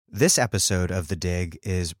This episode of The Dig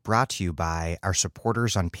is brought to you by our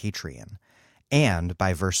supporters on Patreon and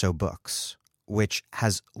by Verso Books, which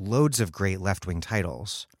has loads of great left-wing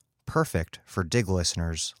titles, perfect for Dig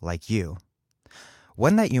listeners like you.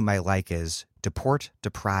 One that you might like is Deport,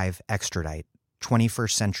 Deprive, Extradite,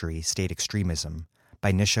 21st Century State Extremism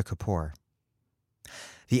by Nisha Kapoor.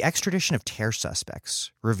 The extradition of terror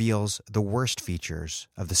suspects reveals the worst features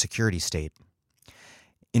of the security state.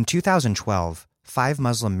 In 2012, 5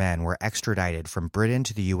 Muslim men were extradited from Britain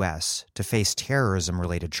to the U.S. to face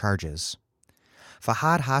terrorism-related charges.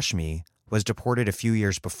 Fahad Hashmi was deported a few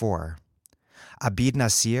years before. Abid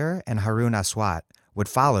Nasir and Harun Aswat would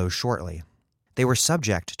follow shortly. They were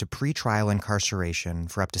subject to pre-trial incarceration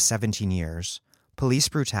for up to 17 years, police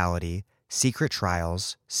brutality, secret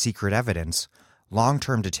trials, secret evidence,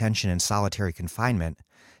 long-term detention and solitary confinement,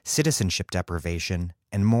 citizenship deprivation,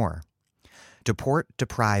 and more. Deport,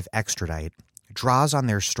 Deprive, Extradite draws on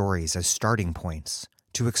their stories as starting points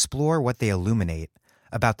to explore what they illuminate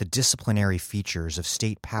about the disciplinary features of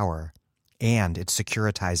state power and its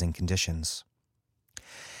securitizing conditions.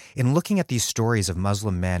 In looking at these stories of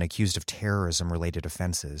Muslim men accused of terrorism-related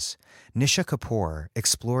offenses, Nisha Kapoor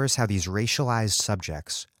explores how these racialized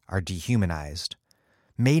subjects are dehumanized,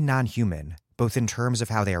 made non-human, both in terms of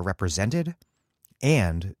how they are represented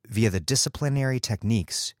and via the disciplinary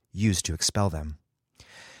techniques used to expel them.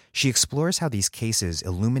 She explores how these cases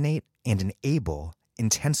illuminate and enable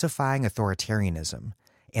intensifying authoritarianism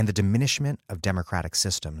and the diminishment of democratic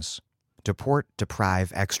systems. Deport,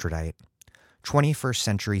 Deprive, Extradite, 21st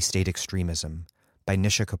Century State Extremism by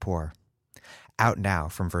Nisha Kapoor. Out now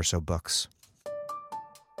from Verso Books.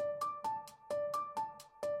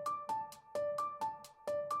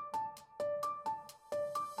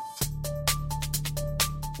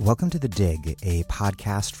 Welcome to The Dig, a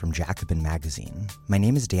podcast from Jacobin Magazine. My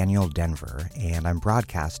name is Daniel Denver, and I'm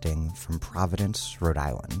broadcasting from Providence, Rhode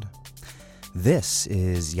Island. This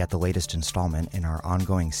is yet the latest installment in our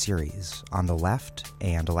ongoing series on the left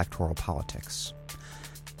and electoral politics.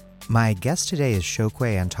 My guest today is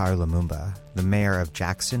Chokwe Antar Lumumba, the mayor of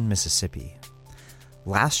Jackson, Mississippi.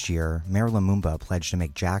 Last year, Mayor Lumumba pledged to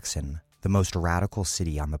make Jackson the most radical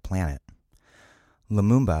city on the planet.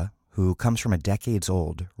 Lumumba, who comes from a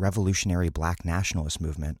decades-old revolutionary black nationalist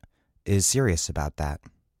movement, is serious about that.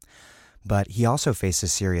 But he also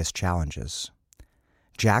faces serious challenges.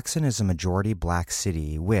 Jackson is a majority black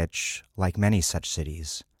city which, like many such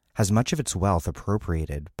cities, has much of its wealth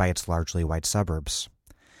appropriated by its largely white suburbs.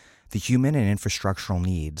 The human and infrastructural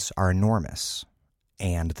needs are enormous,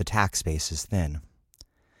 and the tax base is thin.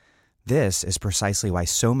 This is precisely why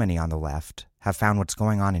so many on the left have found what's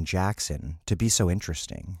going on in Jackson to be so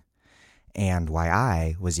interesting, and why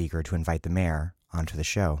I was eager to invite the mayor onto the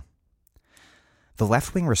show. The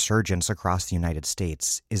left-wing resurgence across the United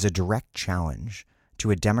States is a direct challenge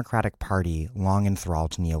to a Democratic Party long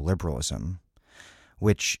enthralled to neoliberalism,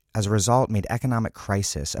 which, as a result, made economic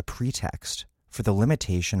crisis a pretext for the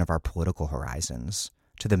limitation of our political horizons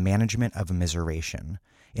to the management of immiseration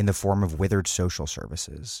in the form of withered social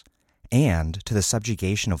services, and to the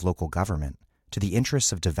subjugation of local government to the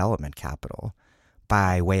interests of development capital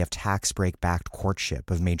by way of tax break-backed courtship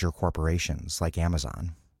of major corporations like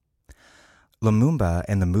Amazon. Lumumba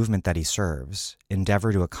and the movement that he serves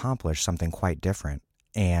endeavor to accomplish something quite different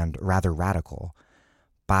and rather radical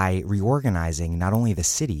by reorganizing not only the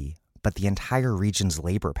city, but the entire region's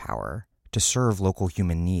labor power to serve local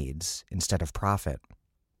human needs instead of profit.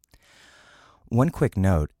 One quick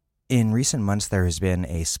note, in recent months there has been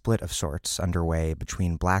a split of sorts underway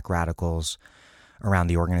between black radicals around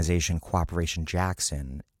the organization Cooperation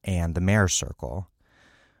Jackson and the mayor's circle.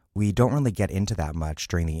 We don't really get into that much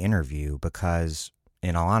during the interview because,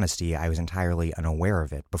 in all honesty, I was entirely unaware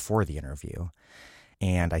of it before the interview,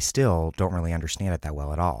 and I still don't really understand it that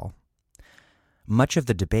well at all. Much of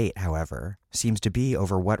the debate, however, seems to be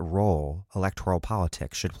over what role electoral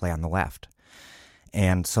politics should play on the left,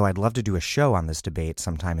 and so I'd love to do a show on this debate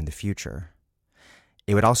sometime in the future.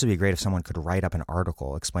 It would also be great if someone could write up an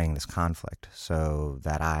article explaining this conflict so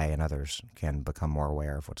that I and others can become more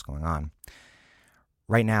aware of what's going on.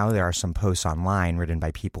 Right now, there are some posts online written by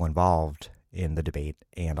people involved in the debate,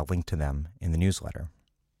 and I'll link to them in the newsletter.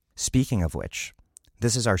 Speaking of which,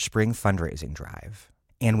 this is our spring fundraising drive,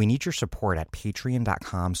 and we need your support at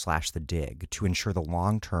patreon.com/thedig to ensure the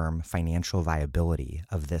long-term financial viability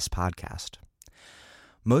of this podcast.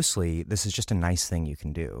 Mostly, this is just a nice thing you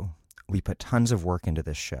can do. We put tons of work into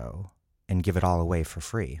this show and give it all away for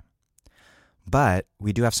free. But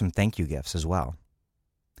we do have some thank you gifts as well.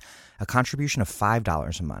 A contribution of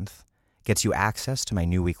 $5 a month gets you access to my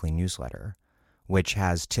new weekly newsletter, which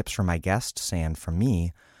has tips from my guests and from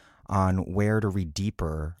me on where to read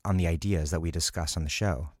deeper on the ideas that we discuss on the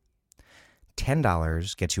show.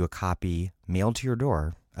 $10 gets you a copy mailed to your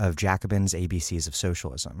door of Jacobin's ABCs of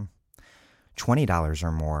Socialism. $20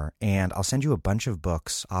 or more, and I'll send you a bunch of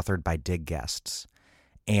books authored by Dig guests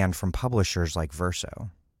and from publishers like Verso.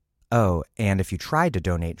 Oh, and if you tried to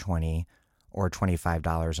donate $20 or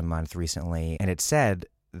 $25 a month recently and it said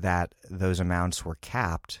that those amounts were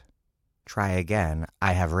capped, try again.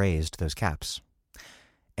 I have raised those caps.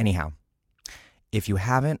 Anyhow, if you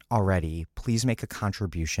haven't already, please make a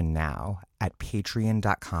contribution now at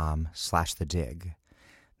patreon.com/thedig.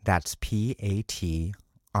 That's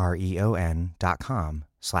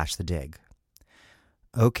patreon.com/thedig.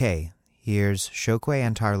 Okay, here's Chokwe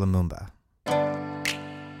Antar Lumumba.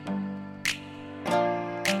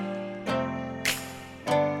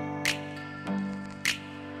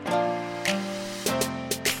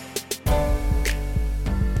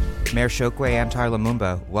 Mayor Chokwe Antar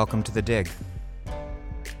Lumumba, welcome to The Dig.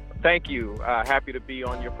 Thank you. Happy to be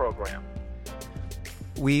on your program.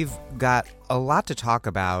 We've got a lot to talk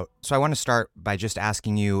about, so I want to start by just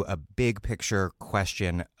asking you a big picture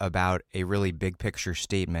question about a really big picture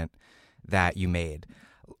statement that you made.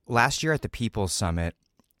 Last year at the People's Summit,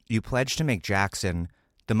 you pledged to make Jackson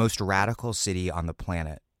the most radical city on the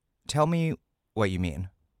planet. Tell me what you mean.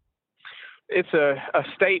 It's a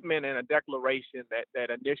statement and a declaration that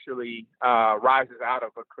initially rises out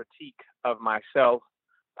of a critique of myself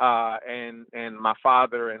and my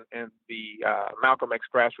father and the Malcolm X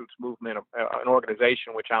grassroots movement, an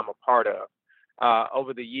organization which I'm a part of.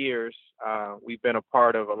 Over the years, we've been a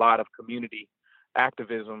part of a lot of community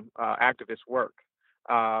activism, activist work.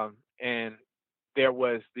 And there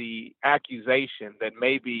was the accusation that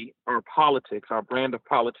maybe our politics, our brand of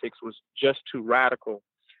politics, was just too radical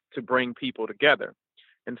to bring people together.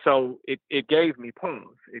 And so it gave me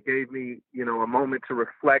pause. It gave me, a moment to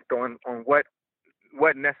reflect on what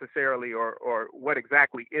necessarily or what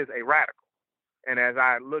exactly is a radical. And as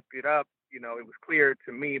I looked it up, it was clear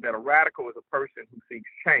to me that a radical is a person who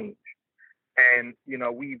seeks change. And,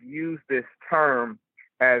 we've used this term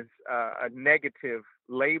as a negative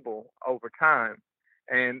label over time.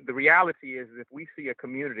 And the reality is, if we see a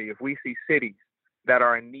community, if we see cities that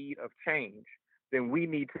are in need of change, then we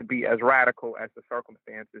need to be as radical as the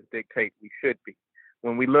circumstances dictate we should be.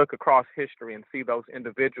 When we look across history and see those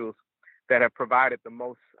individuals that have provided the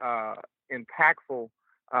most impactful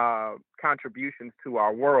contributions to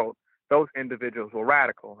our world, those individuals were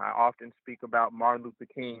radical. I often speak about Martin Luther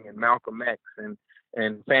King and Malcolm X and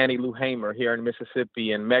Fannie Lou Hamer here in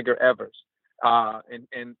Mississippi and Medgar Evers.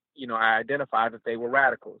 And I identify that they were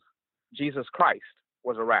radicals. Jesus Christ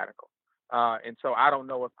was a radical. And so I don't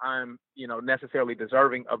know if I'm, necessarily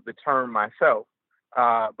deserving of the term myself,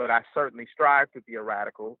 but I certainly strive to be a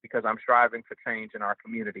radical because I'm striving for change in our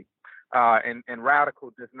community. And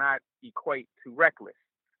radical does not equate to reckless.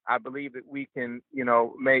 I believe that we can,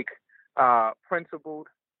 make principled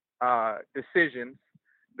decisions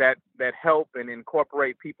that help and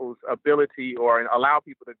incorporate people's ability or allow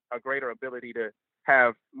people a greater ability to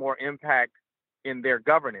have more impact in their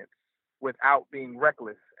governance without being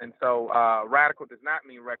reckless. And so radical does not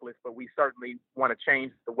mean reckless, but we certainly want to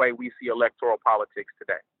change the way we see electoral politics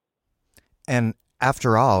today. And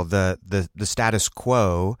after all, the status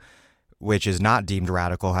quo, which is not deemed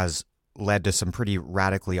radical, has led to some pretty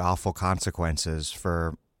radically awful consequences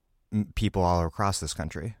for people all across this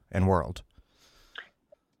country and world.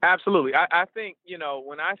 Absolutely. I think,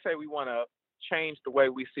 when I say we want to change the way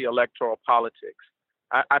we see electoral politics,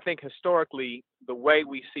 I think historically the way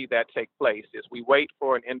we see that take place is we wait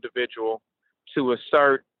for an individual to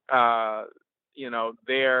assert,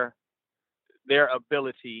 their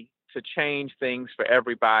ability to change things for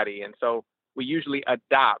everybody. And so we usually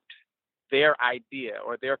adopt their idea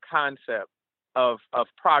or their concept of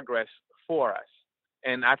progress for us.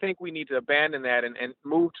 And I think we need to abandon that and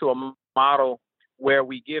move to a model where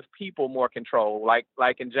we give people more control. Like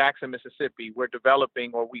in Jackson, Mississippi, we're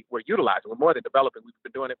developing, or we're utilizing, we're more than developing, we've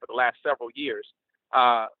been doing it for the last several years,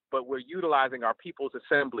 but we're utilizing our people's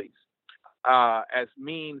assemblies as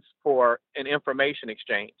means for an information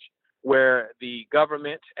exchange, where the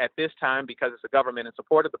government at this time, because it's a government in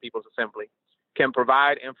support of the People's Assembly, can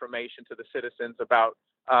provide information to the citizens about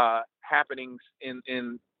happenings in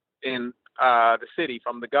the city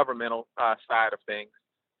from the governmental side of things.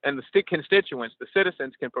 And the constituents, the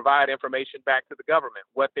citizens, can provide information back to the government,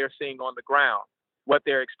 what they're seeing on the ground, what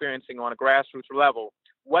they're experiencing on a grassroots level,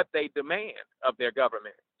 what they demand of their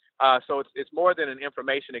government. So it's more than an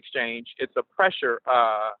information exchange. It's a pressure.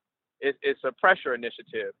 It's a pressure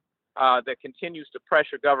initiative that continues to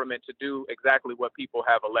pressure government to do exactly what people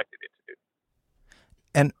have elected it to do.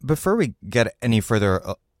 And before we get any further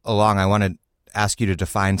along, I want to ask you to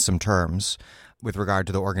define some terms with regard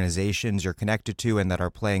to the organizations you're connected to and that are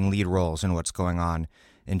playing lead roles in what's going on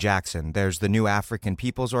in Jackson. There's the New African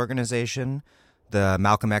Peoples Organization, the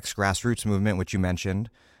Malcolm X Grassroots Movement, which you mentioned.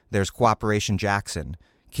 There's Cooperation Jackson.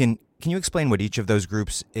 Can you explain what each of those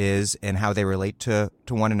groups is and how they relate to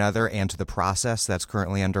one another and to the process that's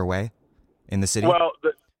currently underway in the city? Well,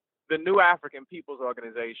 the New African Peoples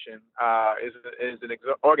Organization is an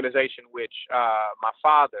organization which my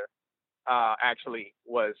father actually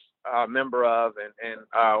was a member of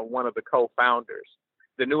and one of the co-founders.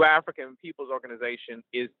 The New African Peoples Organization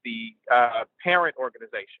is the parent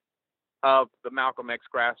organization of the Malcolm X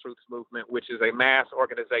Grassroots Movement, which is a mass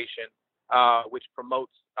organization which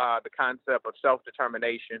promotes the concept of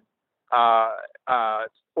self-determination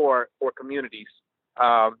for communities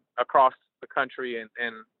across the country and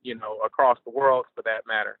across the world for that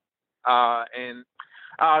matter. And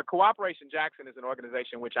Cooperation Jackson is an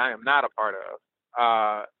organization which I am not a part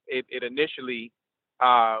of. It initially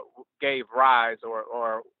gave rise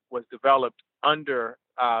or was developed under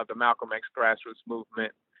the Malcolm X Grassroots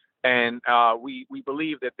Movement. And we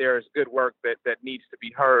believe that there's good work that needs to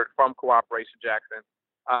be heard from Cooperation Jackson.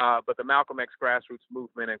 But the Malcolm X Grassroots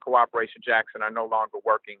Movement and Cooperation Jackson are no longer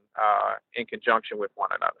working in conjunction with one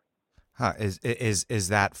another. Huh. Is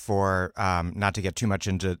that for not to get too much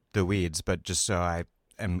into the weeds, but just so I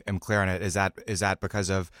am clear on it, is that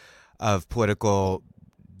because of political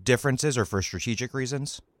differences or for strategic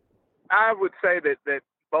reasons? I would say that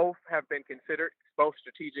both have been considered, both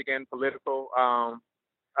strategic and political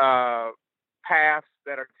paths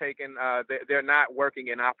that are taken. They're not working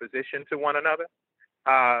in opposition to one another,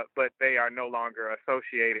 but they are no longer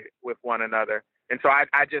associated with one another. And so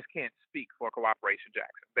I just can't speak for Cooperation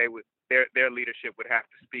Jackson. Their leadership would have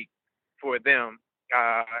to speak for them.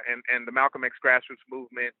 And the Malcolm X Grassroots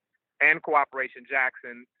Movement and Cooperation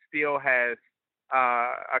Jackson still has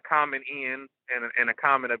a common end and a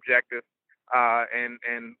common objective,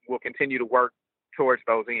 and will continue to work towards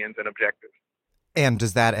those ends and objectives. And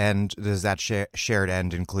does that shared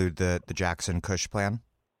end include the Jackson Kush plan?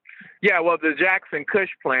 Yeah, well, the Jackson Kush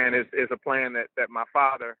plan is a plan that my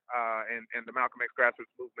father and the Malcolm X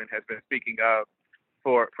Grassroots Movement has been speaking of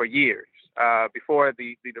for years. Before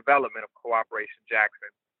the development of Cooperation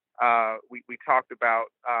Jackson, we talked about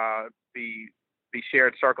the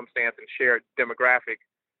shared circumstance and shared demographic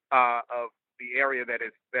of the area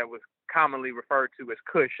that was commonly referred to as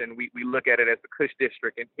Kush, and we look at it as the Kush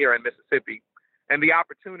District here in Mississippi, and the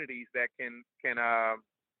opportunities that can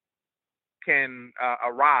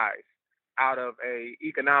arise out of a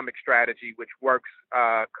economic strategy which works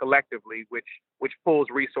collectively, which pulls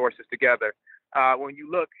resources together. When you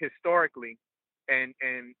look historically and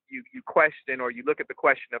you question, or you look at the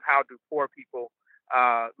question of how do poor people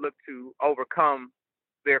look to overcome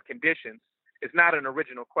their conditions, it's not an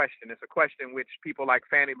original question. It's a question which people like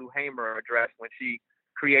Fannie Lou Hamer addressed when she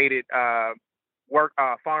created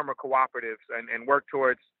farmer cooperatives and worked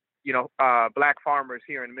towards Black farmers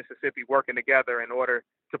here in Mississippi working together in order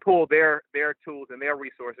to pull their tools and their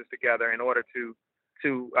resources together in order to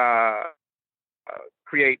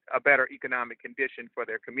create a better economic condition for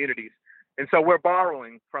their communities. And so we're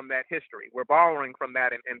borrowing from that history. We're borrowing from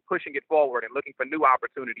that and pushing it forward and looking for new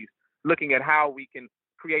opportunities, looking at how we can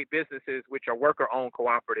create businesses which are worker-owned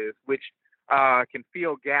cooperatives, which can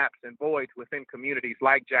fill gaps and voids within communities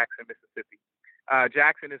like Jackson, Mississippi.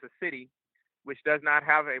 Jackson is a city which does not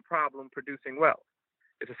have a problem producing wealth.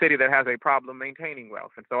 It's a city that has a problem maintaining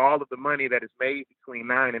wealth. And so all of the money that is made between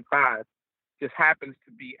 9 and 5 just happens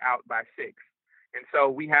to be out by 6. And so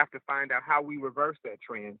we have to find out how we reverse that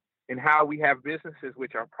trend and how we have businesses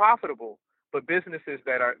which are profitable, but businesses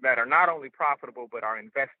that are not only profitable, but are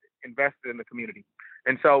invested in the community.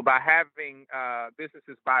 And so by having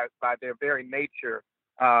businesses by their very nature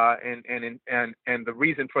and the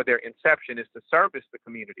reason for their inception is to service the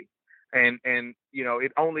community. And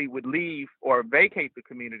it only would leave or vacate the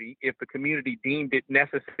community if the community deemed it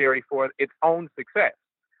necessary for its own success.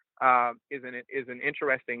 Is an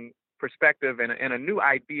interesting perspective and a new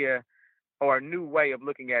idea or a new way of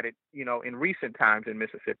looking at it, in recent times in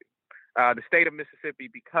Mississippi. The state of Mississippi,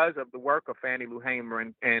 because of the work of Fannie Lou Hamer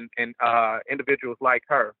and individuals like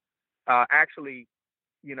her, actually,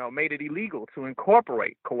 made it illegal to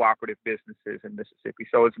incorporate cooperative businesses in Mississippi.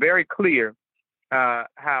 So it's very clear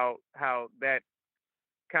how that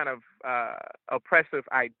kind of oppressive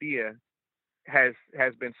idea has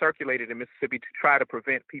been circulated in Mississippi to try to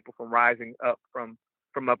prevent people from rising up from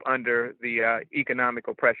up under the economic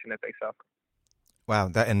oppression that they suffer. Wow,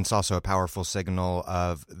 and it's also a powerful signal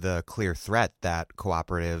of the clear threat that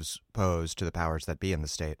cooperatives pose to the powers that be in the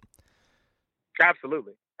state.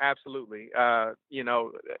 Absolutely, absolutely.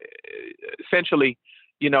 Essentially,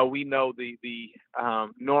 we know the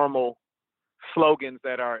normal slogans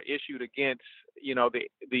that are issued against,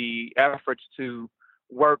 the efforts to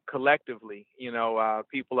work collectively.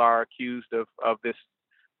 People are accused of this,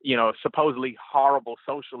 supposedly horrible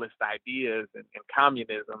socialist ideas and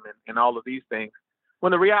communism and all of these things.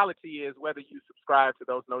 When the reality is, whether you subscribe to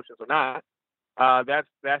those notions or not,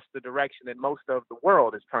 that's the direction that most of the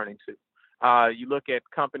world is turning to. You look at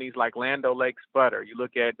companies like Land O'Lakes Butter. You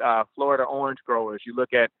look at Florida Orange Growers. You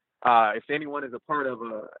look at if anyone is a part of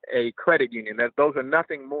a credit union, that those are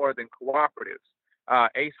nothing more than cooperatives.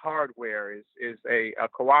 Ace Hardware is a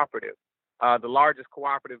cooperative. The largest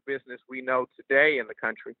cooperative business we know today in the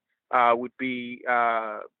country would be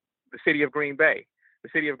the city of Green Bay. The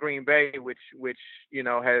city of Green Bay, which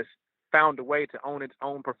has found a way to own its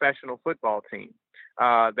own professional football team.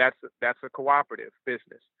 That's a cooperative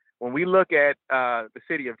business. When we look at the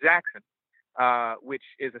city of Jackson, which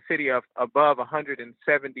is a city of above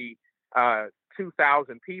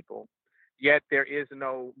 172,000 people, yet there is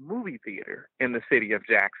no movie theater in the city of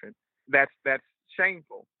Jackson. That's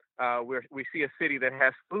shameful. We see a city that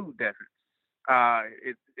has food deserts.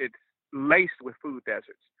 It's laced with food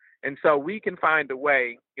deserts. And so we can find a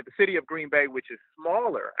way, if the city of Green Bay, which is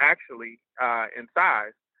smaller actually in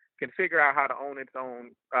size, can figure out how to own its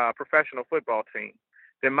own professional football team,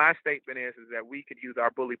 then my statement is that we could use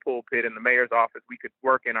our bully pulpit in the mayor's office. We could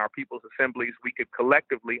work in our people's assemblies. We could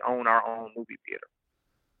collectively own our own movie theater.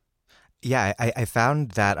 Yeah, I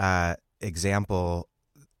found that example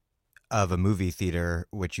of a movie theater,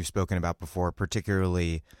 which you've spoken about before,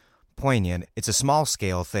 particularly poignant. It's a small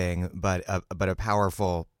scale thing, but a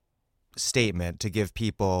powerful statement to give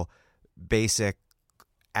people basic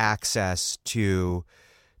access to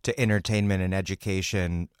entertainment and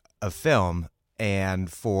education of film,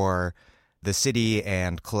 and for the city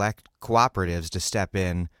and cooperatives to step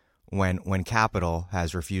in when capital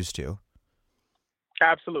has refused to.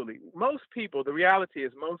 Absolutely. The reality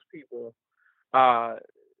is most people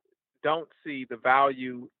don't see the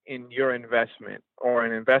value in your investment or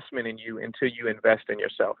an investment in you until you invest in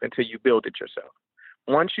yourself, until you build it yourself.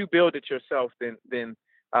 Once you build it yourself, then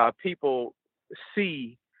people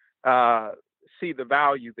see the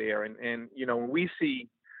value there. And when we see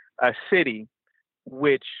a city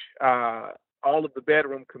which all of the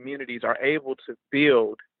bedroom communities are able to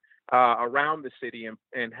build around the city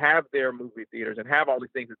and have their movie theaters and have all these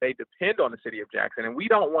things that they depend on the city of Jackson. And we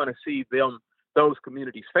don't want to see those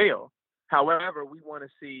communities fail. However, we want to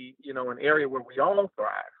see, an area where we all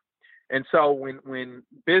thrive. And so when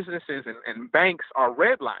businesses and banks are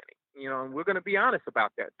redlining, and we're going to be honest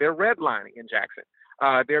about that, they're redlining in Jackson.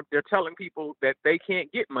 They're telling people that they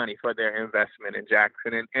can't get money for their investment in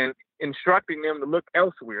Jackson and instructing them to look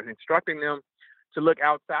elsewhere, instructing them to look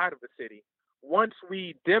outside of the city. Once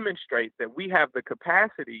we demonstrate that we have the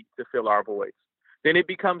capacity to fill our voids, then it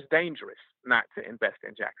becomes dangerous not to invest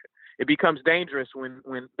in Jackson. It becomes dangerous when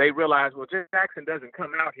they realize, well, Jackson doesn't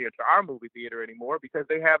come out here to our movie theater anymore because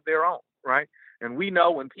they have their own, right? And we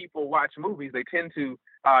know when people watch movies, they tend to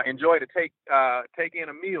enjoy to take in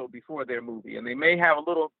a meal before their movie, and they may have a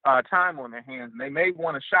little time on their hands, and they may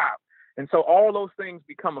want to shop. And so all those things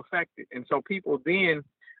become affected. And so people then,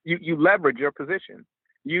 you leverage your position.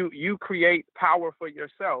 You create power for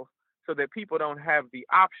yourself so that people don't have the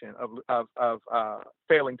option of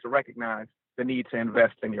failing to recognize the need to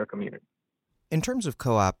invest in your community. In terms of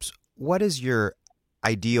co-ops, what is your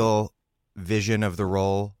ideal vision of the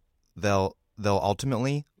role they'll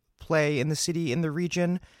ultimately play in the city, in the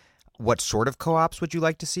region? What sort of co-ops would you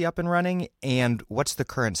like to see up and running? And what's the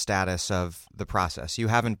current status of the process? You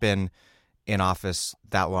haven't been in office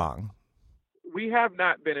that long. We have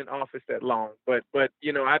not been in office that long, but I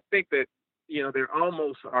think that there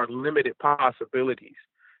almost are limited possibilities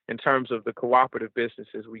in terms of the cooperative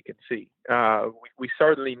businesses we can see. We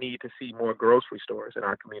certainly need to see more grocery stores in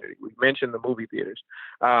our community. We mentioned the movie theaters.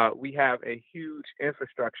 We have a huge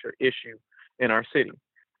infrastructure issue in our city.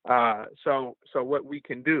 So what we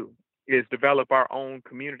can do is develop our own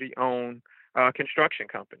community-owned construction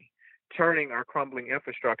company, turning our crumbling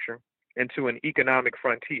infrastructure into an economic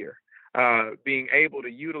frontier. Being able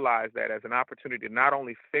to utilize that as an opportunity to not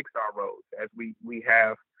only fix our roads, as we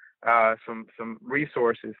have some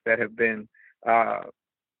resources that have been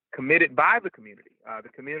committed by the community. The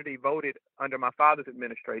community voted under my father's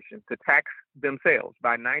administration to tax themselves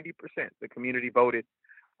by 90%. The community voted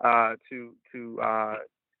to do a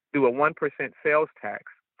 1% sales tax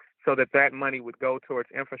so that money would go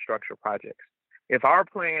towards infrastructure projects. If our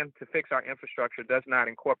plan to fix our infrastructure does not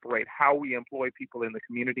incorporate how we employ people in the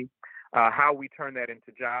community, how we turn that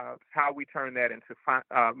into jobs, how we turn that into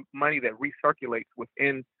money that recirculates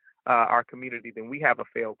within our community, then we have a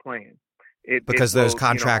failed plan. Because those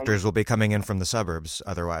contractors will be coming in from the suburbs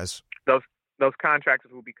otherwise. Those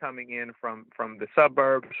contractors will be coming in from the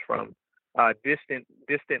suburbs, from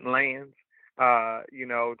distant lands,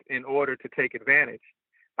 in order to take advantage,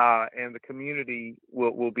 and the community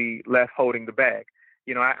will be left holding the bag.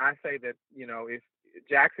 I say that if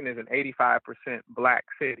Jackson is an 85% Black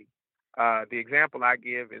city, the example I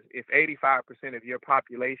give is if 85% of your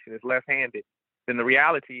population is left-handed, then the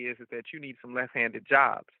reality is that you need some left-handed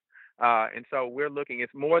jobs. And so we're looking.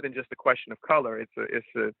 It's more than just a question of color. It's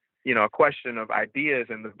a question of ideas,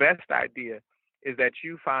 and the best idea is that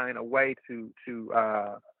you find a way to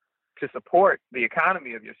support the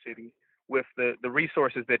economy of your city with the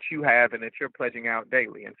resources that you have and that you're pledging out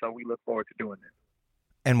daily. And so we look forward to doing that.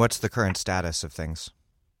 And what's the current status of things?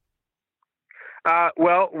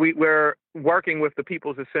 Well, we're working with the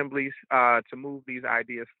People's Assemblies to move these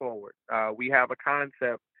ideas forward. We have a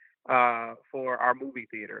concept for our movie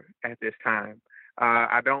theater at this time.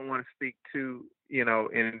 I don't want to speak too,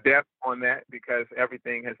 in depth on that because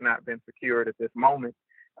everything has not been secured at this moment.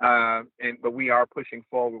 But we are pushing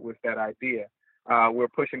forward with that idea. We're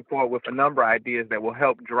pushing forward with a number of ideas that will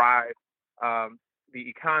help drive the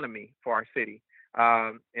economy for our city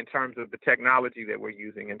in terms of the technology that we're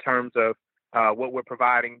using, in terms of what we're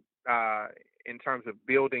providing, in terms of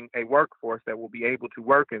building a workforce that will be able to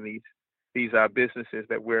work in these businesses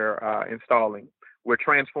that we're installing. We're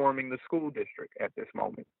transforming the school district at this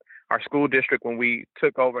moment. Our school district, when we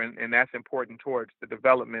took over, and that's important towards the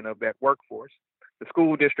development of that workforce. The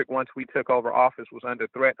school district, once we took over office, was under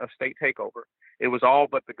threat of state takeover. It was all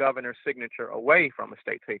but the governor's signature away from a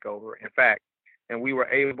state takeover, in fact. And we were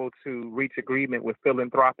able to reach agreement with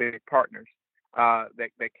philanthropic partners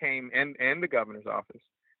that came, and the governor's office,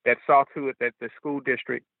 that saw to it that the school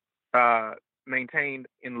district maintained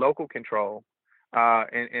in local control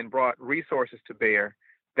and brought resources to bear,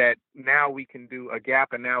 that now we can do a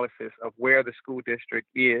gap analysis of where the school district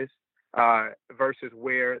is versus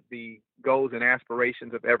where the goals and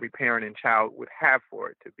aspirations of every parent and child would have for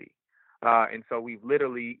it to be. And so we've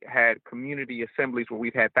literally had community assemblies where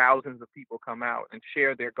we've had thousands of people come out and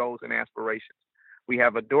share their goals and aspirations. We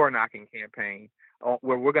have a door knocking campaign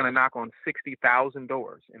where we're going to knock on 60,000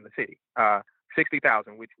 doors in the city.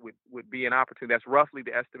 60,000, which would be an opportunity. That's roughly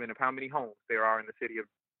the estimate of how many homes there are in the city of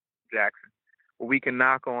Jackson. Where we can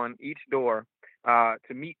knock on each door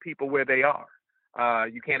to meet people where they are.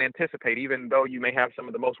 You can't anticipate, even though you may have some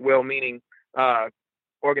of the most well-meaning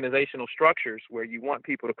organizational structures where you want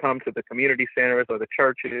people to come to the community centers or the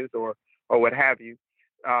churches or what have you.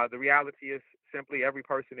 The reality is simply every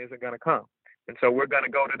person isn't going to come. And so we're going to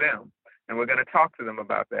go to them and we're going to talk to them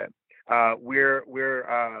about that. We're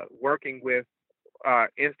working with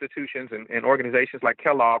institutions and organizations like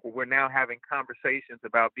Kellogg, where we're now having conversations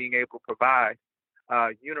about being able to provide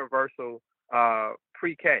universal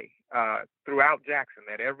pre-K throughout Jackson,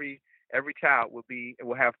 that every child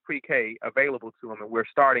will have pre-K available to them, and we're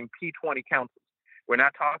starting P20 councils. We're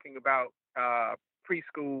not talking about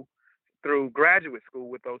preschool through graduate school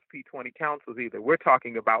with those P20 councils either. We're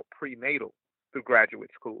talking about prenatal through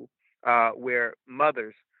graduate school, where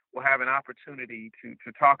mothers will have an opportunity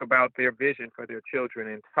to talk about their vision for their children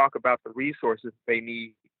and talk about the resources they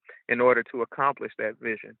need in order to accomplish that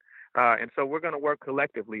vision. And so we're going to work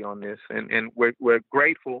collectively on this, and we're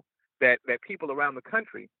grateful that people around the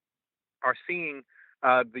country are seeing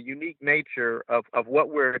the unique nature of what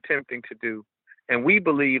we're attempting to do. And we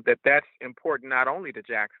believe that that's important not only to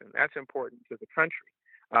Jackson, that's important to the country.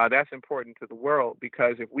 That's important to the world,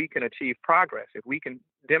 because if we can achieve progress, if we can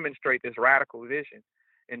demonstrate this radical vision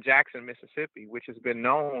in Jackson, Mississippi, which has been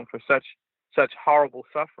known for such horrible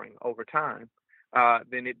suffering over time,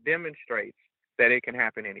 then it demonstrates that it can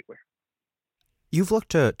happen anywhere. You've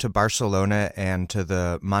looked to Barcelona and to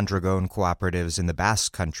the Mondragon cooperatives in the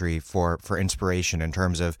Basque Country for inspiration in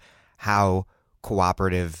terms of how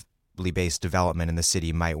cooperatively based development in the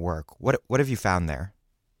city might work. What have you found there?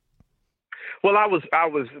 Well, I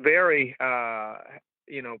was very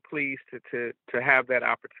pleased to have that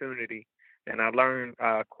opportunity, and I learned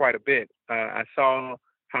quite a bit. I saw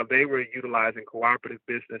how they were utilizing cooperative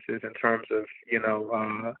businesses in terms of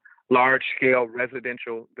large scale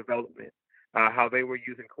residential development. How they were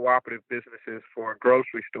using cooperative businesses for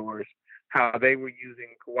grocery stores, how they were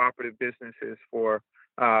using cooperative businesses for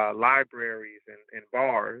libraries and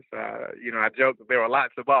bars. I joke that there were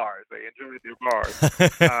lots of bars. They enjoyed their bars,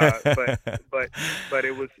 but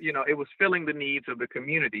it was it was filling the needs of the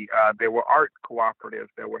community. There were art cooperatives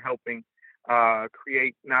that were helping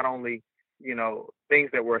create not only things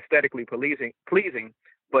that were aesthetically pleasing,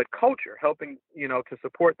 but culture, helping to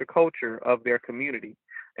support the culture of their community.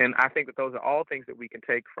 And I think that those are all things that we can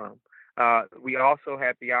take from. We also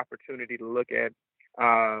had the opportunity to look at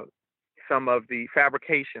some of the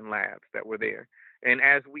fabrication labs that were there. And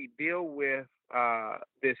as we deal with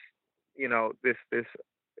this, this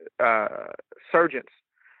surgence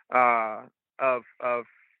of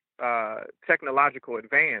technological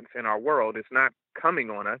advance in our world, it's not coming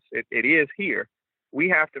on us. It is here. We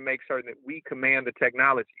have to make certain that we command the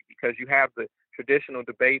technology, because you have the traditional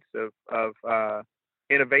debates of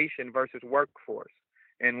innovation versus workforce.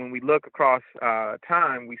 And when we look across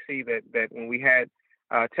time, we see that when we had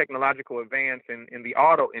technological advance in the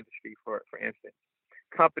auto industry, for instance,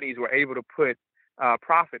 companies were able to put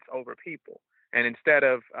profits over people. And instead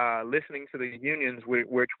of listening to the unions,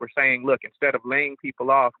 which were saying, look, instead of laying people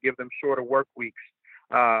off, give them shorter work weeks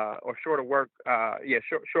or shorter work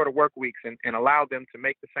weeks, and allow them to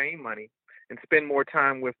make the same money and spend more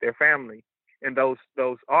time with their family. And those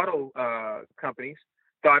auto companies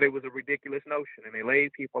thought it was a ridiculous notion, and they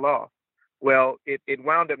laid people off. Well, it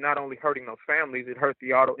wound up not only hurting those families, it hurt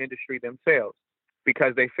the auto industry themselves,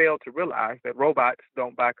 because they failed to realize that robots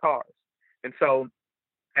don't buy cars. And so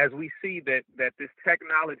as we see that this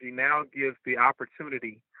technology now gives the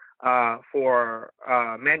opportunity for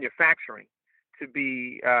manufacturing to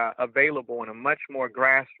be available in a much more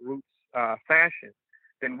grassroots fashion,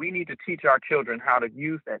 then we need to teach our children how to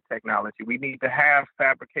use that technology. We need to have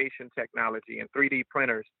fabrication technology and 3D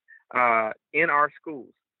printers in our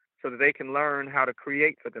schools, so that they can learn how to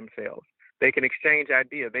create for themselves. They can exchange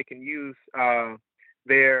ideas. They can use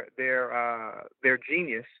their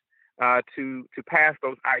genius to pass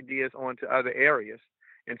those ideas on to other areas.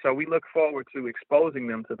 And so we look forward to exposing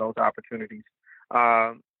them to those opportunities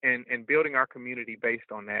and building our community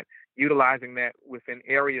based on that, utilizing that within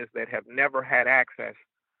areas that have never had access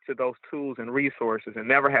to those tools and resources, and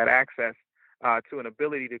never had access to an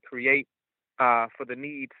ability to create for the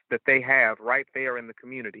needs that they have right there in the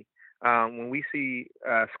community. When we see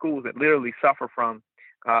schools that literally suffer from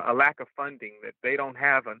a lack of funding, that they don't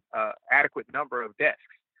have an adequate number of desks.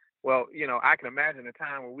 Well, I can imagine a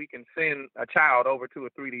time where we can send a child over to a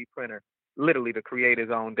 3D printer, literally to create his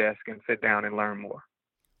own desk and sit down and learn more.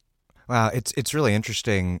 Wow, it's really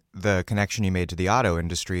interesting, the connection you made to the auto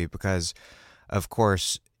industry, because, of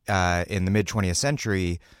course, in the mid-20th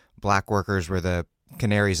century, Black workers were the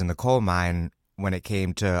canaries in the coal mine when it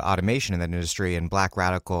came to automation in that industry, and Black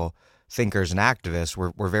radical thinkers and activists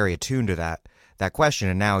were very attuned to that question.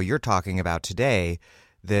 And now you're talking about today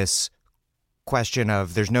this question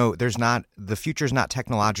of the future's not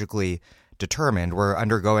technologically determined. We're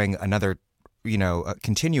undergoing another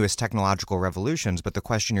continuous technological revolutions, but the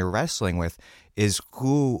question you're wrestling with is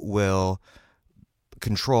who will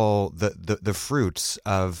control the fruits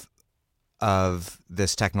of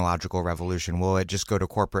this technological revolution. Will it just go to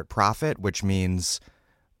corporate profit, which means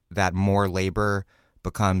that more labor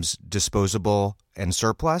becomes disposable and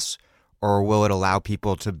surplus, or will it allow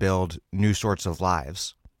people to build new sorts of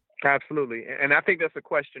lives? Absolutely. And I think that's a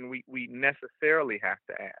question we necessarily have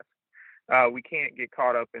to ask. We can't get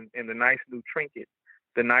caught up in the nice new trinket,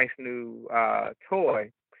 the nice new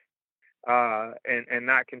toy, and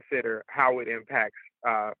not consider how it impacts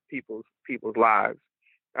people's lives.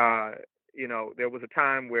 There was a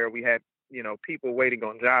time where we had, people waiting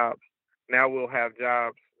on jobs. Now we'll have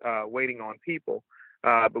jobs waiting on people.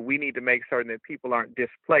 But we need to make certain that people aren't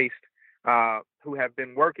displaced who have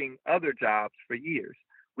been working other jobs for years.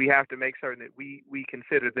 We have to make certain that we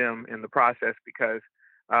consider them in the process, because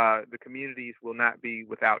the communities will not be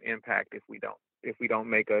without impact if we don't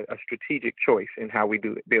make a strategic choice in how we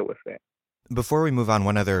deal with that. Before we move on,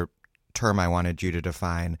 one other term I wanted you to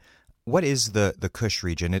define. What is the Kush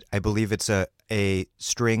region? I believe it's a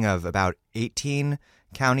string of about 18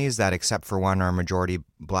 counties that, except for one, are majority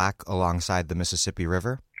Black alongside the Mississippi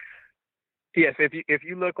River. Yes, if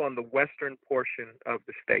you look on the western portion of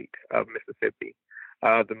the state of Mississippi,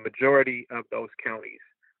 the majority of those counties,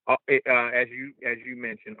 as you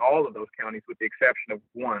mentioned, all of those counties, with the exception of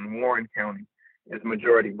one, Warren County, is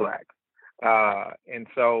majority Black. And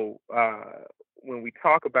so when we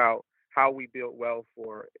talk about how we build wealth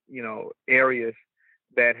for areas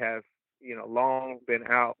that have long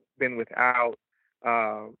been without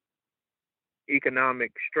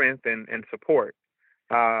economic strength and support,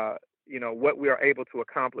 what we are able to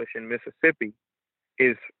accomplish in Mississippi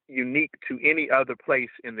is unique to any other place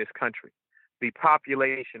in this country. The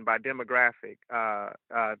population by demographic,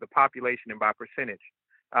 the population and by percentage,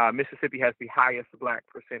 Mississippi has the highest Black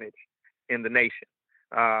percentage in the nation.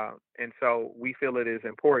 And so we feel it is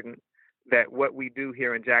important that what we do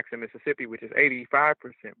here in Jackson, Mississippi, which is 85%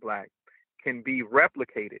 Black, can be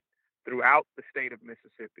replicated throughout the state of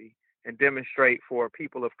Mississippi and demonstrate for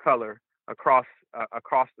people of color across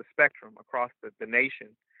the spectrum, across the nation,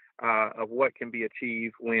 of what can be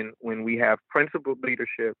achieved when we have principled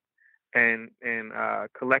leadership and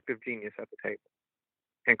collective genius at the table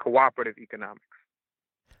and cooperative economics.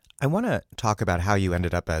 I want to talk about how you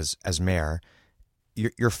ended up as mayor.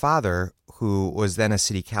 Your father, who was then a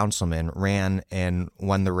city councilman, ran and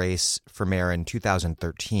won the race for mayor in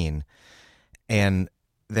 2013 and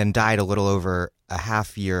then died a little over a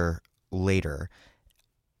half year later.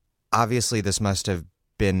 Obviously, this must have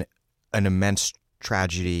been an immense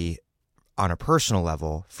tragedy on a personal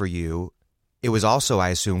level for you. It was also, I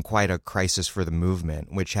assume, quite a crisis for the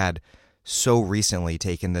movement, which had so recently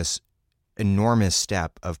taken this enormous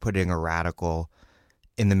step of putting a radical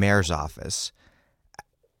in the mayor's office.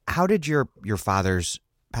 How did your father's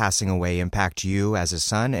passing away impact you as a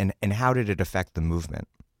son, and how did it affect the movement?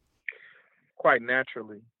 Quite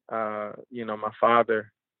naturally. My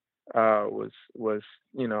father was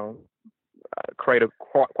quite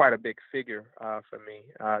a big figure for me.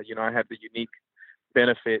 I had the unique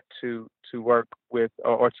benefit to work with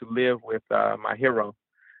or to live with my hero,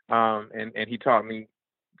 and he taught me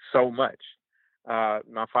so much.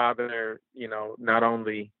 My father, not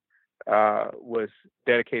only was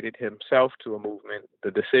dedicated himself to a movement.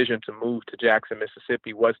 The decision to move to Jackson,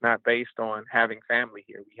 Mississippi was not based on having family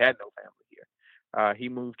here. We had no family here. He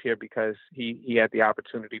moved here because he had the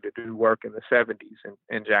opportunity to do work in the 70s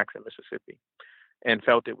in Jackson, Mississippi, and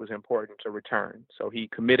felt it was important to return. So he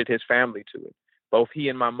committed his family to it. Both he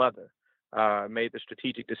and my mother made the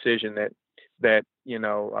strategic decision that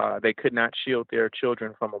they could not shield their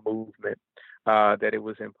children from a movement, that it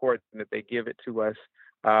was important that they give it to us,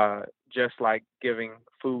 just like giving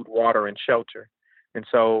food, water, and shelter. And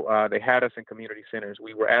so they had us in community centers.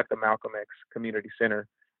 We were at the Malcolm X Community Center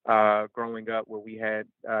growing up, where we had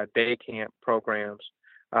day camp programs,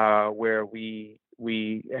 where we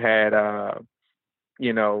had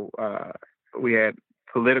we had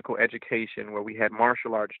political education, where we had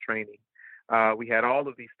martial arts training. We had all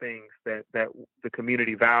of these things that the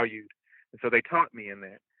community valued, and so they taught me in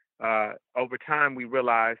that. Over time, we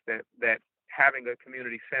realized that having a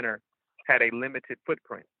community center had a limited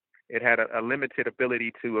footprint. It had a limited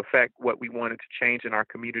ability to affect what we wanted to change in our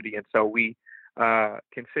community, and so we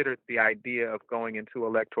considered the idea of going into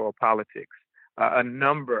electoral politics. A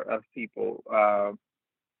number of people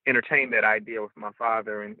entertained that idea with my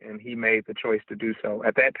father, and he made the choice to do so.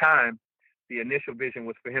 At that time, the initial vision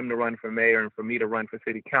was for him to run for mayor and for me to run for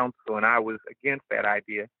city council, and I was against that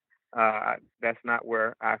idea. That's not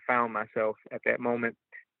where I found myself at that moment.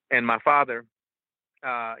 And my father,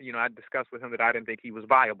 I discussed with him that I didn't think he was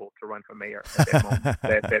viable to run for mayor at that moment,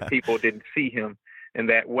 that people didn't see him in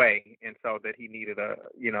that way, and so that he needed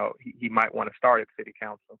he might want to start at city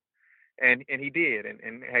council. And he did,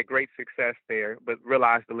 and had great success there, but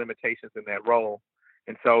realized the limitations in that role.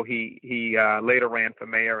 And so he later ran for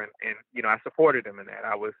mayor, and I supported him in that.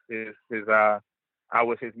 I was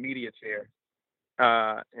his media chair,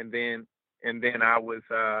 and then I was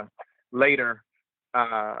later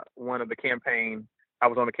one of the campaign. I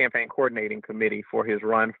was on the campaign coordinating committee for his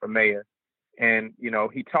run for mayor, and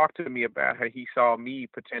he talked to me about how he saw me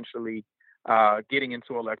potentially getting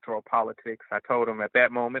into electoral politics. I told him at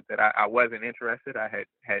that moment that I wasn't interested. I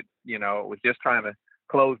had was just trying to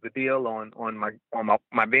close the deal on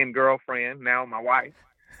my then girlfriend, now my wife,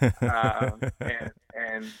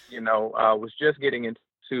 and was just getting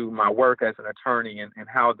into my work as an attorney and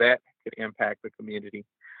how that could impact the community.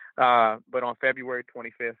 But on February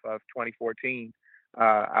 25th of 2014,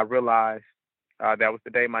 I realized that was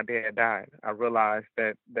the day my dad died. I realized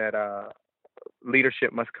that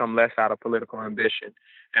leadership must come less out of political ambition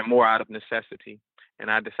and more out of necessity.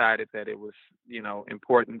 And I decided that it was,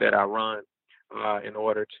 important that I run in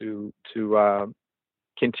order to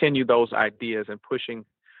continue those ideas and pushing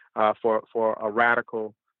for a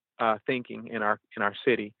radical thinking in our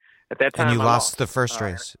city. At that time, and you lost the first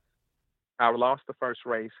race. I lost the first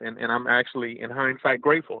race, and I'm actually, in hindsight,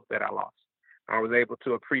 grateful that I lost. I was able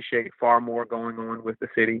to appreciate far more going on with the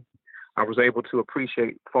city. I was able to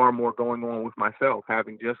appreciate far more going on with myself,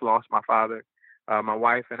 having just lost my father. My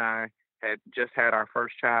wife and I had just had our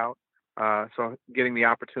first child. So getting the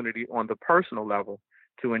opportunity on the personal level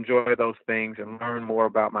to enjoy those things and learn more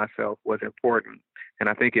about myself was important. And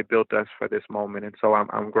I think it built us for this moment. And so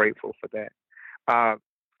I'm grateful for that.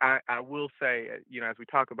 I will say, as we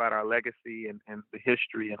talk about our legacy and the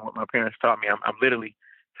history and what my parents taught me, I'm literally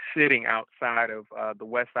sitting outside of the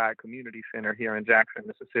West Side Community Center here in Jackson,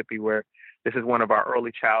 Mississippi, where this is one of our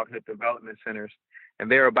early childhood development centers. And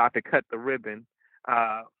they're about to cut the ribbon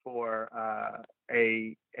for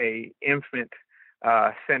a infant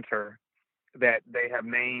center that they have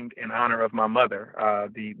named in honor of my mother.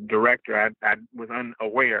 The director, I was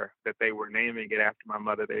unaware that they were naming it after my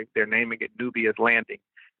mother. They're naming it Nubia's Landing.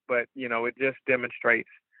 But, it just demonstrates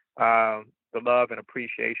the love and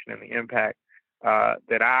appreciation and the impact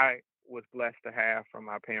that I was blessed to have from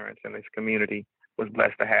my parents, and this community was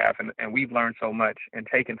blessed to have. And we've learned so much and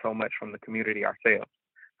taken so much from the community ourselves.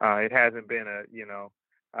 It hasn't been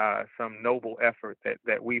some noble effort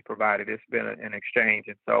that we provided. It's been an exchange.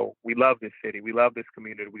 And so we love this city. We love this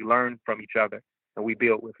community. We learn from each other, and we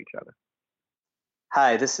build with each other.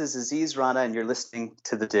 Hi, this is Aziz Rana, and you're listening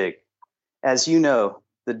to The Dig. As you know,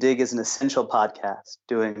 The Dig is an essential podcast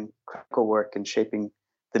doing critical work and shaping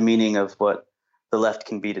the meaning of what the left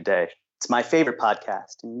can be today. It's my favorite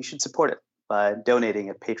podcast, and you should support it by donating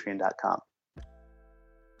at patreon.com.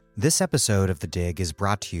 This episode of The Dig is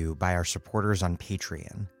brought to you by our supporters on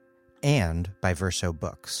Patreon and by Verso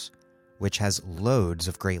Books, which has loads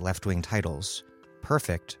of great left-wing titles,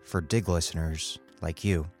 perfect for Dig listeners like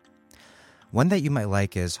you. One that you might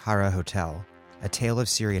like is Hara Hotel, A Tale of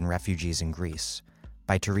Syrian Refugees in Greece,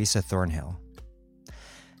 by Teresa Thornhill.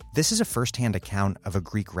 This is a first-hand account of a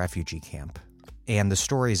Greek refugee camp and the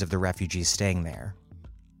stories of the refugees staying there.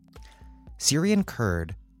 Syrian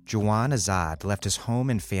Kurd Jawan Azad left his home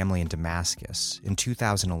and family in Damascus in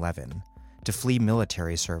 2011 to flee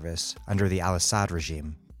military service under the al-Assad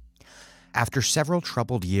regime. After several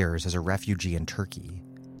troubled years as a refugee in Turkey,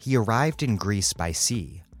 he arrived in Greece by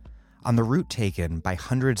sea, on the route taken by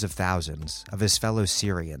hundreds of thousands of his fellow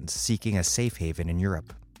Syrians seeking a safe haven in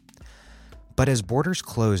Europe. But as borders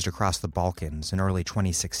closed across the Balkans in early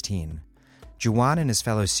 2016, Jawan and his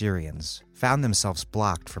fellow Syrians found themselves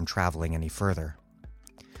blocked from traveling any further.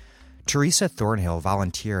 Teresa Thornhill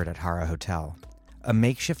volunteered at Hara Hotel, a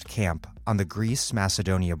makeshift camp on the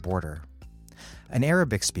Greece-Macedonia border. An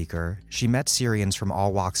Arabic speaker, she met Syrians from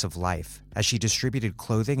all walks of life as she distributed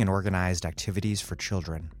clothing and organized activities for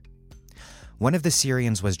children. One of the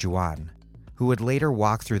Syrians was Jawan, who would later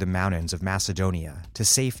walk through the mountains of Macedonia to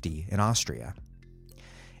safety in Austria.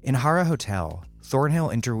 In Hara Hotel, Thornhill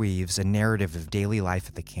interweaves a narrative of daily life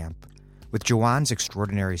at the camp with Jawan's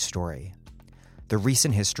extraordinary story, the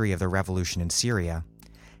recent history of the revolution in Syria,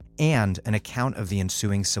 and an account of the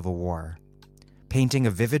ensuing civil war, painting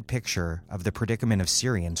a vivid picture of the predicament of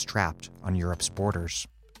Syrians trapped on Europe's borders.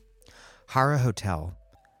 Hara Hotel,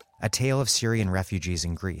 A Tale of Syrian Refugees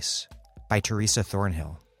in Greece, by Teresa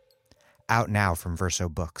Thornhill, out now from Verso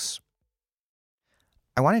Books.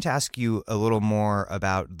 I wanted to ask you a little more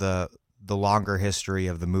about the longer history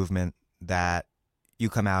of the movement that you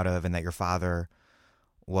come out of and that your father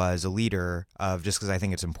was a leader of, just because I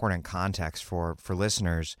think it's important context for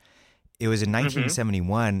listeners. It was in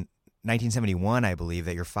 1971, I believe,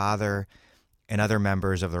 that your father and other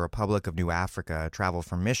members of the Republic of New Africa traveled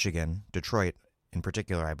from Michigan, Detroit in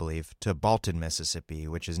particular, I believe, to Bolton, Mississippi,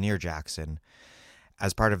 which is near Jackson,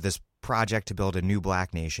 as part of this project to build a new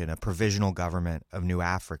black nation, a provisional government of New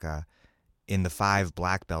Africa in the 5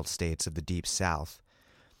 Black Belt states of the Deep South.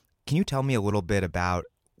 Can you tell me a little bit about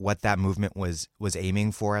what that movement was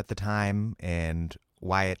aiming for at the time and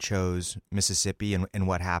why it chose Mississippi and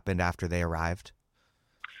what happened after they arrived?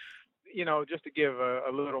 Just to give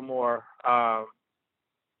a little more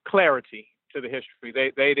clarity to the history,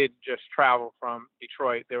 they didn't just travel from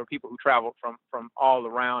Detroit. There were people who traveled from all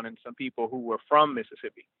around, and some people who were from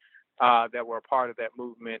Mississippi that were a part of that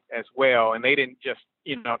movement as well. And they didn't just,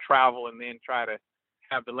 travel and then try to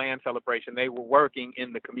have the land celebration. They were working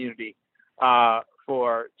in the community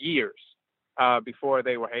for years before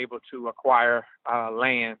they were able to acquire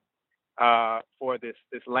land for this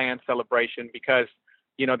land celebration, because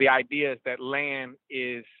the idea is that land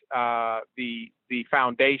is the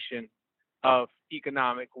foundation of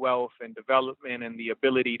economic wealth and development and the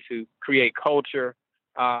ability to create culture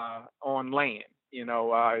on land.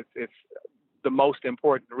 It's the most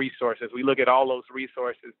important resource. As we look at all those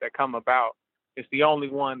resources that come about, it's the only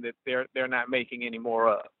one that they're not making any more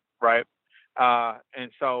of, right?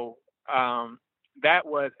 And so that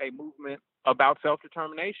was a movement about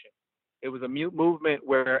self-determination. It was a movement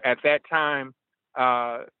where, at that time,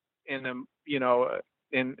 in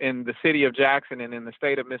the city of Jackson and in the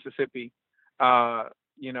state of Mississippi,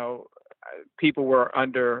 people were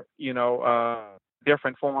under,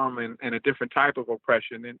 different form and a different type of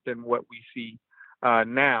oppression than what we see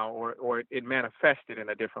now, or it manifested in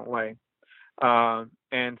a different way.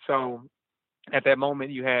 And so at that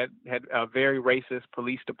moment, you had a very racist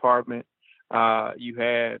police department. You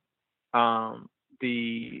had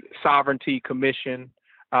the Sovereignty Commission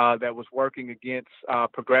that was working against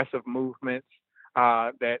progressive movements.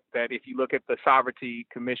 That if you look at the Sovereignty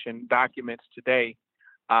Commission documents today,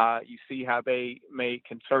 you see how they made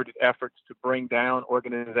concerted efforts to bring down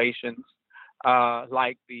organizations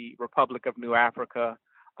like the Republic of New Africa,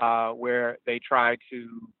 where they tried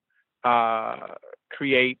to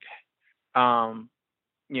create,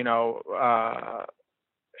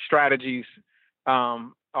 strategies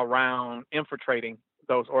around infiltrating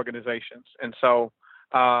those organizations. And so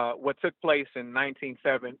what took place in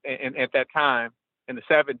 1970, and at that time in the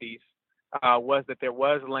 70s, was that there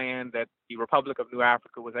was land that the Republic of New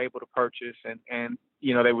Africa was able to purchase, and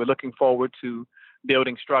they were looking forward to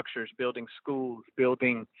building structures, building schools,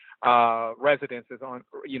 building residences on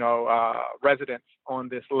residents on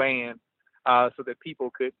this land, so that people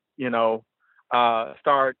could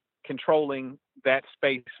start controlling that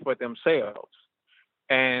space for themselves.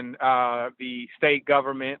 And the state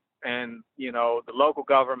government and the local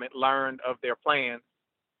government learned of their plans,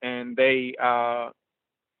 and they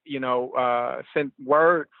sent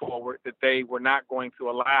word forward that they were not going to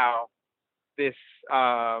allow this.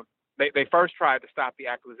 They first tried to stop the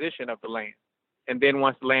acquisition of the land. And then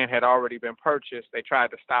once the land had already been purchased, they tried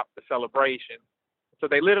to stop the celebration. So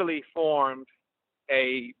they literally formed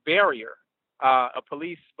a barrier, a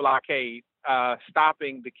police blockade,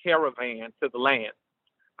 stopping the caravan to the land.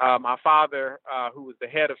 My father, who was the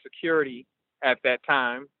head of security at that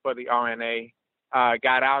time for the RNA,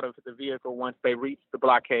 got out of the vehicle once they reached the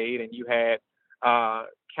blockade, and you had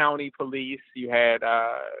county police, you had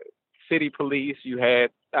city police, you had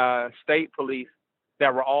state police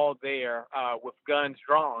that were all there with guns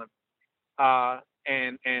drawn,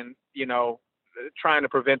 and trying to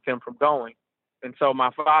prevent them from going. And so my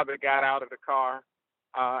father got out of the car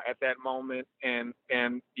at that moment, and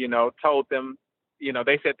told them,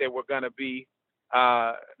 they said there would be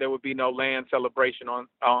no land celebration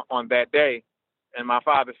on that day. And my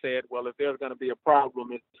father said, well, if there's going to be a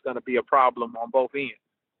problem, it's going to be a problem on both ends.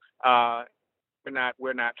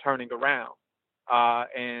 We're not turning around.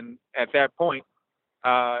 And at that point,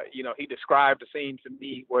 he described a scene to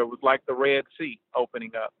me where it was like the Red Sea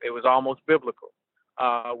opening up. It was almost biblical,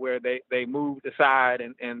 where they moved aside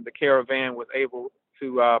and the caravan was able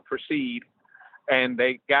to proceed. And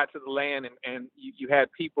they got to the land, and you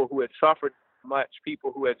had people who had suffered much,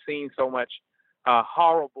 people who had seen so much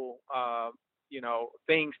horrible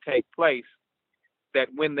things take place, that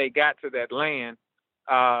when they got to that land,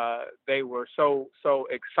 they were so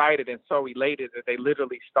excited and so elated that they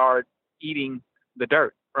literally started eating the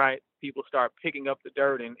dirt, right? People start picking up the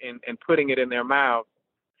dirt and putting it in their mouths.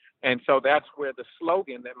 And so that's where the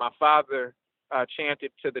slogan that my father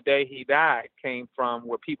chanted to the day he died came from,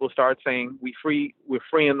 where people start saying, we're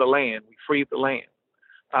freeing the land, we freed the land.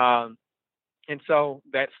 And so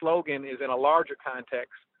that slogan is in a larger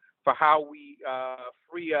context for how we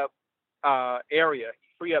free up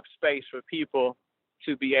space for people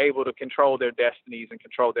to be able to control their destinies and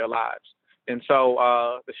control their lives. And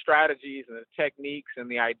so the strategies and the techniques and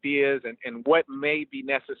the ideas and what may be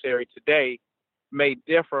necessary today may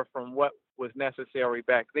differ from what was necessary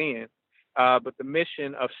back then. But the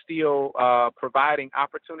mission of still providing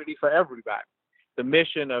opportunity for everybody, the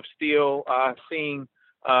mission of still seeing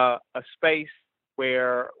a space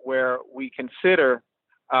where we consider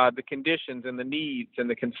the conditions and the needs and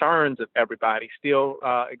the concerns of everybody still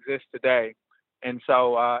exist today. And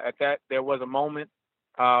so at that, there was a moment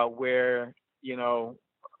where,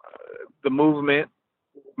 the movement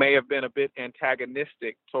may have been a bit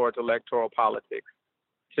antagonistic towards electoral politics.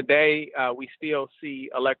 Today, we still see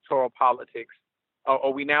electoral politics,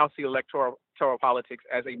 or we now see electoral politics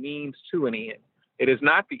as a means to an end. It is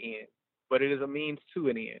not the end, but it is a means to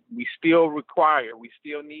an end. We still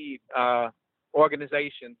need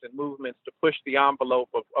organizations and movements to push the envelope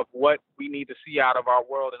of what we need to see out of our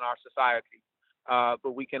world and our society.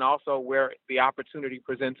 But we can also, where the opportunity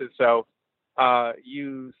presents itself,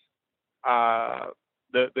 use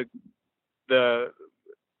the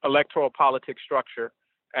electoral politics structure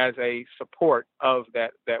as a support of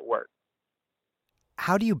that work.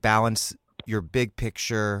 How do you balance your big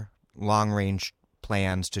picture, long-range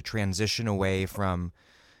plans to transition away from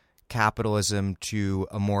capitalism to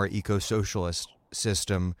a more eco-socialist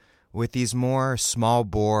system with these more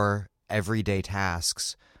small-bore, everyday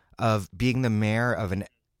tasks of being the mayor of an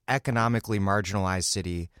economically marginalized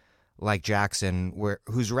city like Jackson,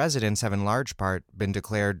 whose residents have in large part been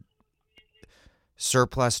declared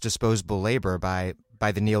surplus disposable labor by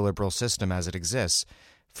the neoliberal system as it exists.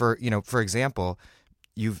 For example,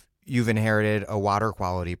 you've inherited a water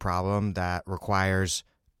quality problem that requires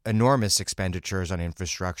enormous expenditures on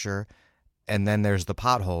infrastructure, and then there's the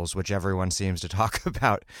potholes, which everyone seems to talk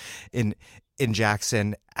about in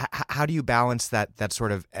Jackson. How do you balance that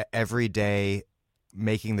sort of everyday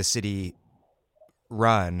making the city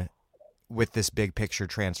run with this big picture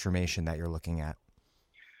transformation that you're looking at?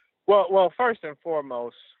 Well, first and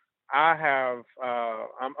foremost, I'm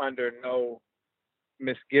under no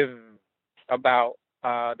misgivings about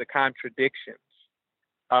the contradictions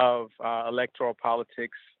of electoral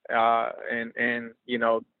politics and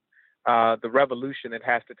the revolution that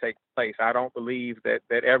has to take place. I don't believe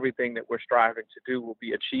that everything that we're striving to do will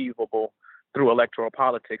be achievable through electoral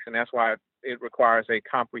politics, and that's why it requires a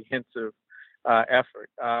comprehensive effort,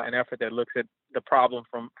 an effort that looks at the problem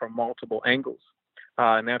from multiple angles.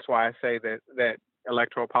 And that's why I say that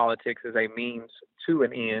electoral politics is a means to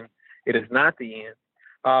an end. It is not the end.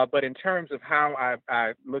 But in terms of how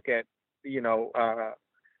I look at,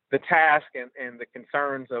 the task and the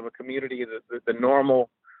concerns of a community, the normal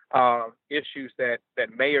issues that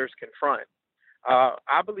mayors confront,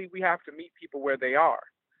 I believe we have to meet people where they are.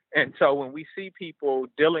 And so when we see people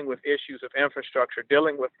dealing with issues of infrastructure,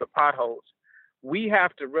 dealing with the potholes, we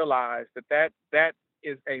have to realize that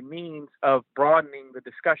is a means of broadening the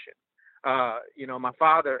discussion. My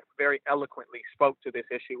father very eloquently spoke to this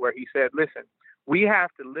issue where he said, listen, we have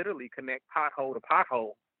to literally connect pothole to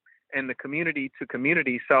pothole and the community to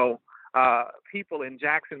community. So people in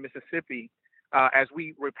Jackson, Mississippi, as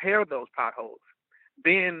we repair those potholes,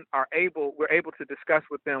 then we're able to discuss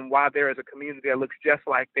with them why there is a community that looks just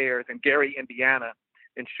like theirs in Gary, Indiana,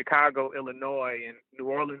 in Chicago, Illinois, in New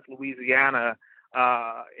Orleans, Louisiana,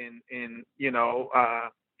 in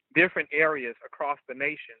different areas across the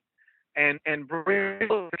nation, and bring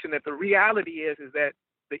that the reality is that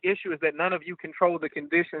the issue is that none of you control the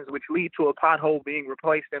conditions which lead to a pothole being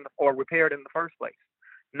replaced or repaired in the first place.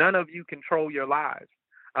 None of you control your lives.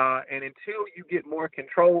 And until you get more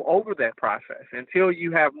control over that process, until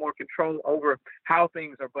you have more control over how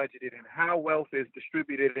things are budgeted and how wealth is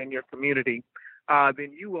distributed in your community,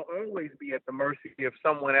 then you will always be at the mercy of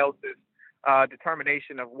someone else's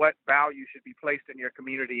determination of what value should be placed in your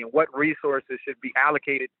community and what resources should be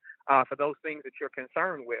allocated for those things that you're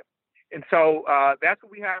concerned with. And so that's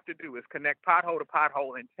what we have to do, is connect pothole to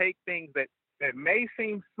pothole and take things that may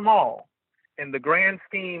seem small in the grand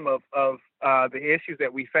scheme of the issues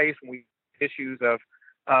that we face when we issues of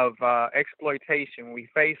exploitation, we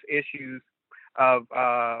face issues of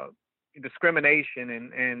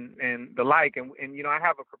discrimination and the like. And I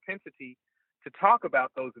have a propensity to talk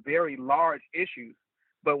about those very large issues.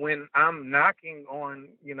 But when I'm knocking on,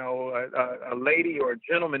 a lady or a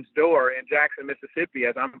gentleman's door in Jackson, Mississippi,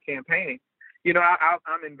 as I'm campaigning,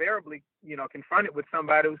 I'm invariably, confronted with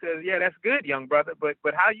somebody who says, yeah, that's good, young brother, but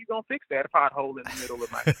how are you going to fix that pothole in the middle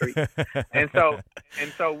of my street? and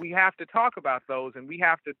so we have to talk about those, and we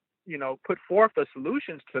have to, put forth the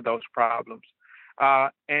solutions to those problems,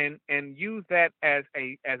 and use that as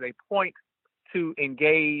a point to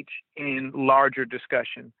engage in larger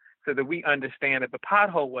discussion, so that we understand that the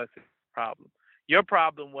pothole wasn't the problem. Your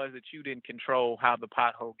problem was that you didn't control how the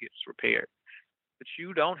pothole gets repaired, that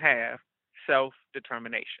you don't have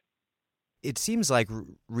self-determination. It seems like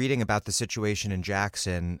reading about the situation in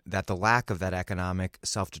Jackson that the lack of that economic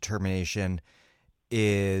self-determination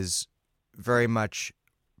is very much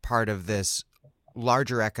part of this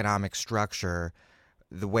larger economic structure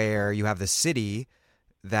where you have the city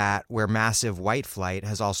where massive white flight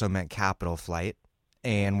has also meant capital flight,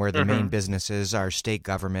 and where the main businesses are state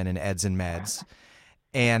government and eds and meds.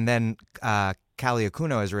 And then Callie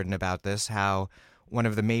Akuno has written about this, how one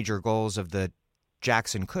of the major goals of the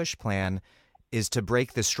Jackson-Kush plan is to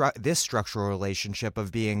break this structural relationship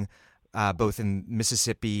of being both in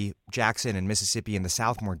Mississippi, Jackson, and Mississippi in the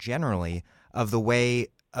South more generally, of the way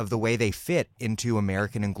they fit into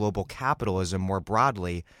American and global capitalism more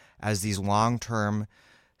broadly as these long-term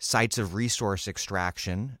sites of resource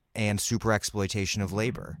extraction and super exploitation of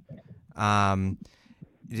labor.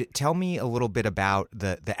 Tell me a little bit about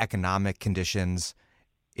the economic conditions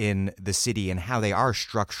in the city and how they are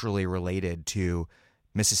structurally related to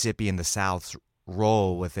Mississippi and the South's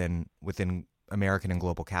role within American and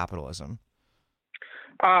global capitalism.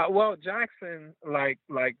 Well, Jackson, like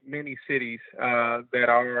many cities that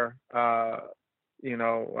are,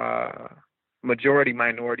 majority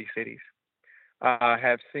minority cities,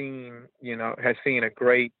 has seen a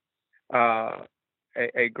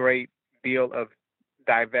great deal of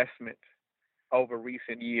divestment over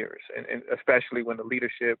recent years, and especially when the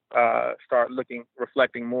leadership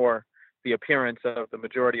reflecting more the appearance of the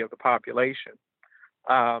majority of the population.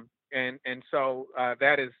 And so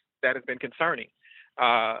that has been concerning.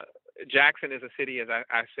 Jackson is a city, as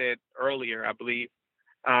I said earlier, I believe,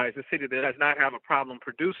 is a city that does not have a problem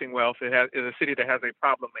producing wealth. It is a city that has a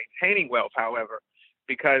problem maintaining wealth, however,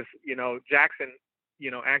 because, Jackson,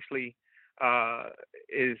 actually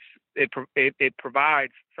it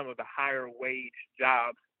provides some of the higher wage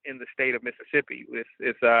jobs in the state of Mississippi.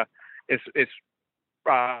 It's a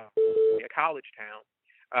college town.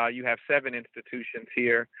 You have 7 institutions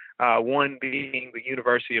here, one being the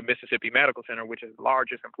University of Mississippi Medical Center, which is the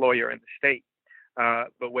largest employer in the state.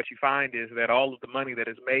 But what you find is that all of the money that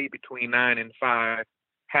is made between 9 and 5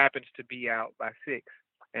 happens to be out by 6,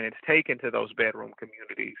 and it's taken to those bedroom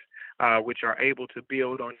communities, which are able to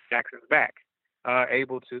build on Jackson's back,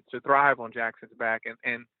 able to thrive on Jackson's back.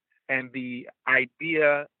 And the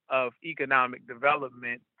idea of economic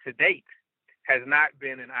development to date has not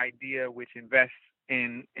been an idea which invests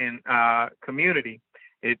in community.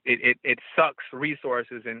 It sucks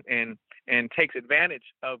resources and takes advantage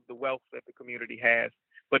of the wealth that the community has,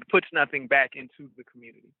 but puts nothing back into the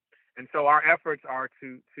community. And so our efforts are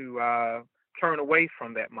to turn away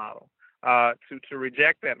from that model, to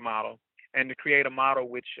reject that model, and to create a model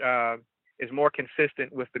which is more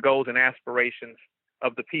consistent with the goals and aspirations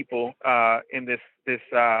of the people in this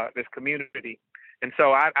community. And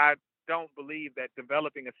so I don't believe that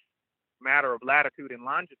developing a matter of latitude and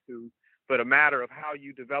longitude, but a matter of how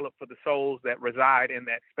you develop for the souls that reside in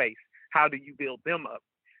that space. How do you build them up?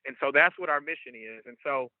 And so that's what our mission is. And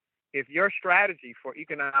so if your strategy for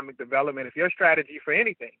economic development, if your strategy for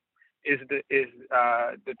anything is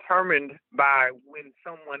determined by when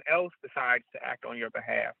someone else decides to act on your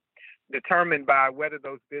behalf, determined by whether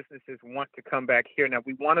those businesses want to come back here. Now,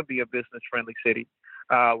 we want to be a business-friendly city.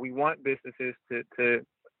 We want businesses to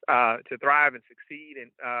thrive and succeed,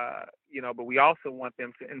 and but we also want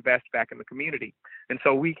them to invest back in the community. And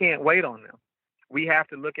so we can't wait on them. We have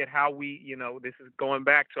to look at how we, this is going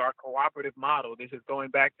back to our cooperative model. This is going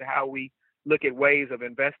back to how we look at ways of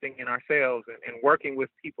investing in ourselves and working with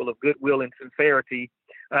people of goodwill and sincerity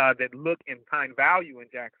that look and find value in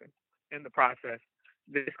Jackson in the process.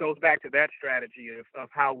 This goes back to that strategy of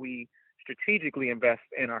how we strategically invest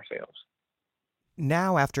in ourselves.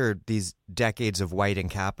 Now, after these decades of white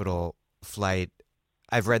and capital flight,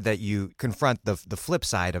 I've read that you confront the flip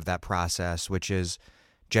side of that process, which is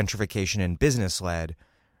gentrification and business-led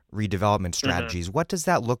redevelopment strategies. Mm-hmm. What does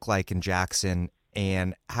that look like in Jackson,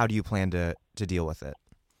 and how do you plan to deal with it?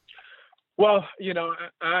 Well,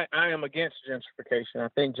 I am against gentrification. I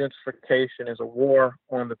think gentrification is a war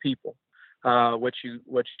on the people. What you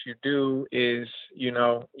do is,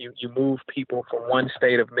 you move people from one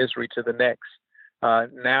state of misery to the next.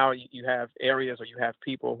 Now you have areas, or you have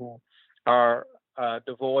people who are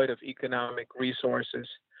devoid of economic resources,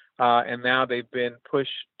 and now they've been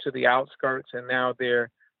pushed to the outskirts, and now they're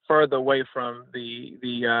further away from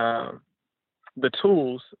the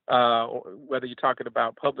tools, whether you're talking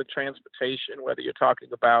about public transportation, whether you're talking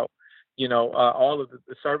about, all of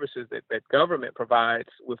the services that government provides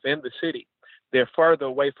within the city. They're further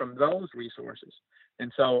away from those resources.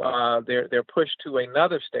 And so they're pushed to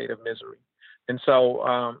another state of misery. And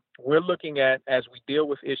so we're looking at, as we deal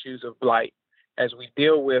with issues of blight, as we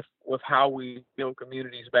deal with how we build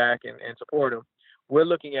communities back and support them, we're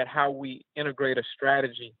looking at how we integrate a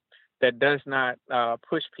strategy that does not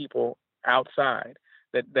push people outside,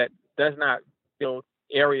 that does not build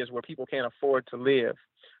areas where people can't afford to live.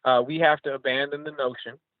 We have to abandon the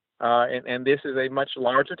notion, and this is a much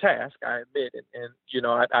larger task, I admit, and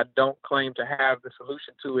I don't claim to have the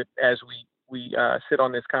solution to it as we sit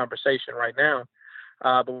on this conversation right now,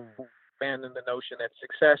 but we abandon the notion that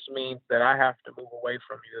success means that I have to move away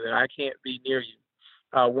from you, that I can't be near you.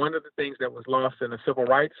 One of the things that was lost in the civil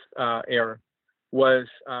rights era was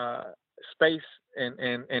space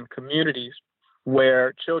and communities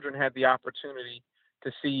where children had the opportunity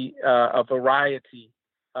to see a variety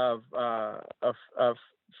of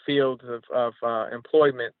fields of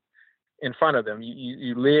employment in front of them.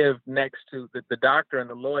 You live next to the doctor and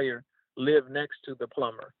the lawyer live next to the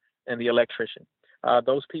plumber and the electrician.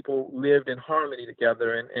 Those people lived in harmony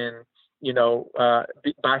together and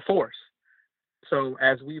by force. So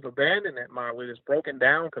as we've abandoned that model, it has broken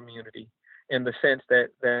down community in the sense that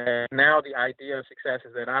now the idea of success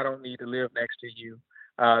is that I don't need to live next to you,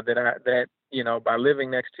 that by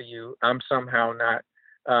living next to you, I'm somehow not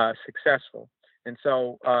successful. And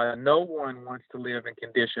so no one wants to live in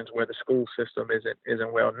conditions where the school system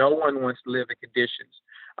isn't well. No one wants to live in conditions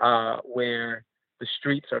where the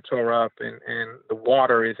streets are tore up and the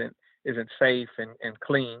water isn't safe and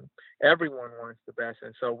clean. Everyone wants the best,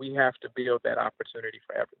 and so we have to build that opportunity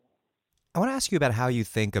for everyone. I want to ask you about how you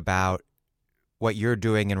think about what you're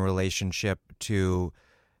doing in relationship to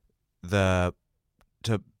the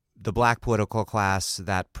black political class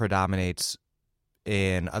that predominates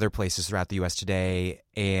in other places throughout the U.S. today,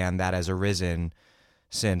 and that has arisen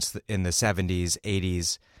since in the 70s,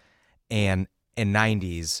 80s, and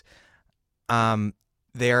 90s.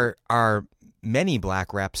 There are many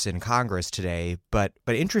black reps in Congress today, but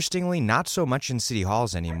interestingly, not so much in city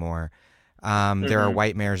halls anymore. There are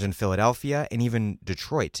white mayors in Philadelphia and even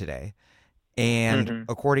Detroit today. And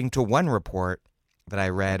according to one report that I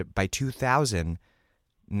read, by 2000,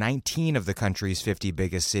 19 of the country's 50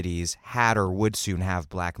 biggest cities had or would soon have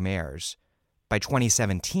black mayors. By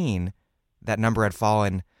 2017, that number had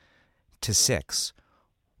fallen to 6.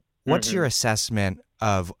 What's your assessment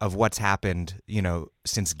of what's happened,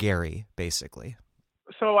 since Gary, basically?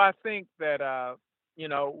 So I think that,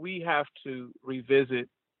 we have to revisit,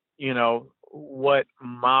 what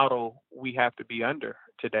model we have to be under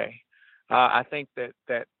today. I think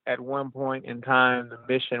that at one point in time, the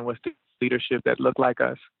mission was to leadership that looked like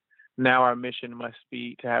us. Now our mission must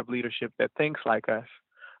be to have leadership that thinks like us.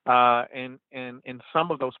 And in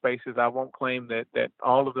some of those spaces, I won't claim that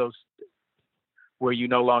all of those where you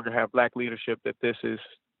no longer have black leadership, that this is,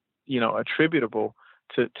 attributable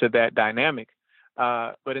to that dynamic.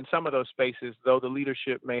 But in some of those spaces, though the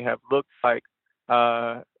leadership may have looked like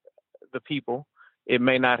the people, it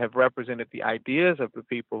may not have represented the ideas of the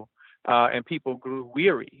people, and people grew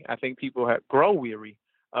weary. I think people grow weary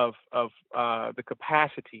of the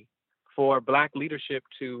capacity for black leadership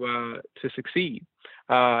to succeed.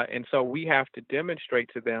 And so we have to demonstrate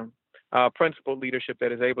to them principled leadership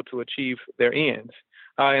that is able to achieve their ends,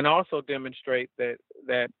 and also demonstrate that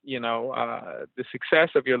the success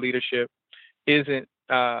of your leadership isn't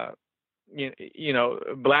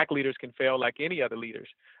black leaders can fail like any other leaders.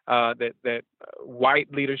 That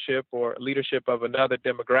white leadership or leadership of another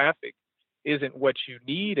demographic isn't what you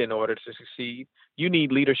need in order to succeed. You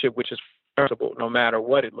need leadership which is principled, no matter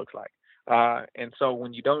what it looks like. And so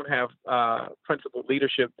when you don't have principled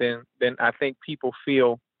leadership, then I think people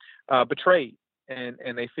feel betrayed,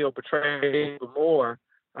 and they feel betrayed more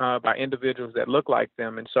by individuals that look like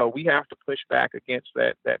them. And so we have to push back against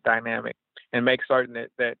that dynamic and make certain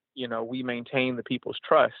that we maintain the people's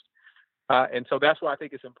trust. And so that's why I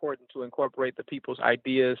think it's important to incorporate the people's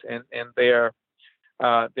ideas and their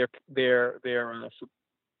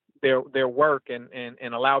work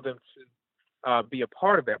and allow them to be a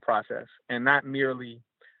part of that process, and not merely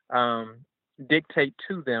dictate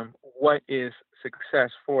to them what is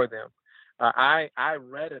success for them. I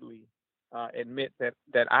readily admit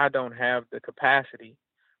that I don't have the capacity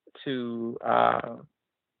to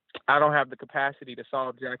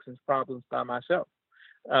solve Jackson's problems by myself.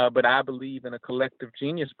 But I believe in a collective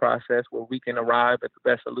genius process where we can arrive at the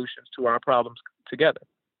best solutions to our problems together.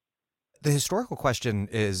 The historical question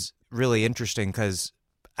is really interesting because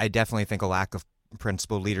I definitely think a lack of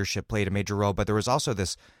principled leadership played a major role, but there was also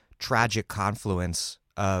this tragic confluence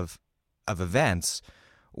of events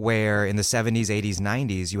where in the 70s, 80s,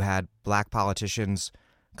 90s, you had black politicians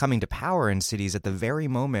coming to power in cities at the very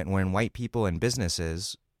moment when white people and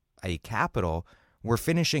businesses, i.e. capital, were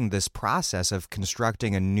finishing this process of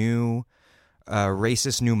constructing a new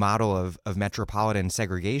racist new model of metropolitan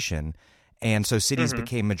segregation. And so cities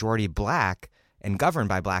became majority black and governed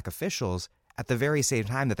by black officials at the very same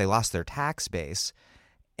time that they lost their tax base.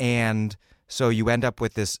 And so you end up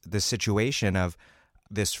with this situation of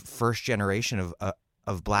this first generation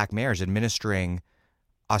of black mayors administering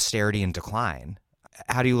austerity and decline.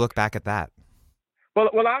 How do you look back at that?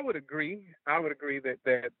 Well, I would agree. I would agree that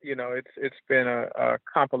it's been a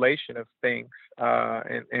compilation of things,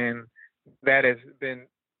 and that has been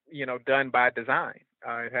done by design.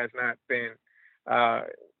 It has not been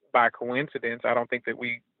by coincidence. I don't think that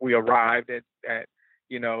we arrived at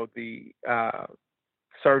the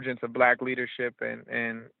surgence of black leadership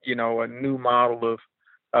and a new model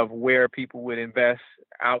of where people would invest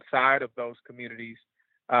outside of those communities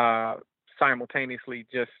simultaneously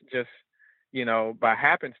just by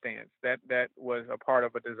happenstance. That was a part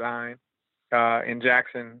of a design, and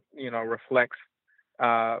Jackson reflects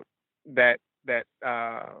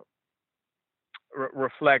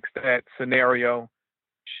reflects that scenario,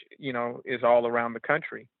 is all around the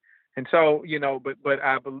country. And so, but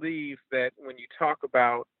I believe that when you talk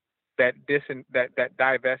about that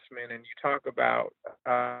divestment, and you talk about,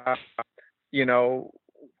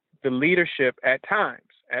 the leadership at times,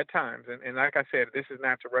 and like I said, this is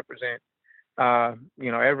not to represent,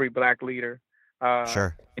 every black leader,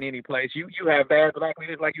 Sure. In any place. You have bad black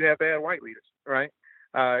leaders like you have bad white leaders, right?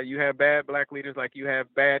 You have bad black leaders like you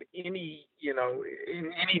have bad in any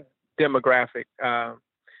demographic.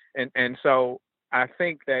 And so I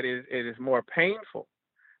think that it is more painful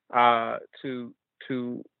to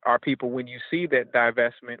our people when you see that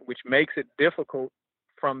divestment, which makes it difficult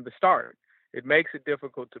from the start. It makes it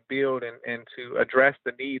difficult to build and to address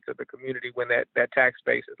the needs of the community when that tax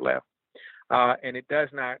base is left. And it does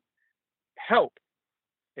not help.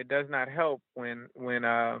 It does not help when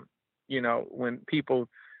people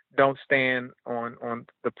don't stand on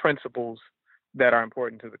the principles that are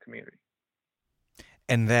important to the community.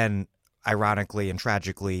 And then, ironically and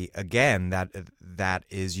tragically, again, that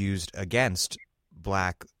is used against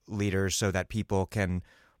Black leaders so that people can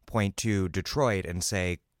point to Detroit and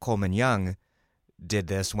say Coleman Young did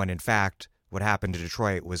this, when in fact what happened to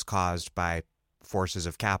Detroit was caused by forces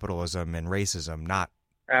of capitalism and racism, not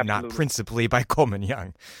principally by Coleman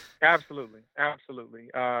Young. Absolutely.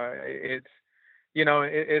 It's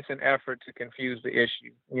an effort to confuse the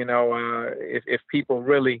issue. If people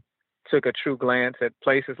really took a true glance at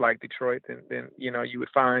places like Detroit, then you would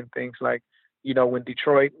find things like, when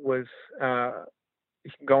Detroit was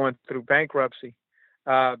going through bankruptcy,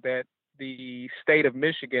 that the state of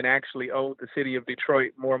Michigan actually owed the city of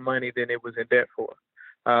Detroit more money than it was in debt for.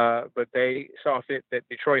 But they saw fit that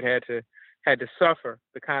Detroit had to suffer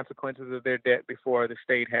the consequences of their debt before the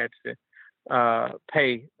state had to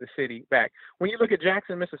pay the city back. When you look at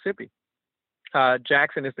Jackson, Mississippi,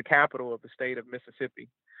 Jackson is the capital of the state of Mississippi.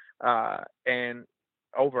 And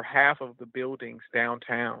over half of the buildings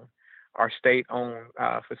downtown are state-owned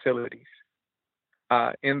facilities.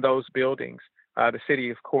 In those buildings, the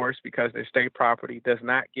city, of course, because they're state property, does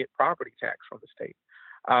not get property tax from the state.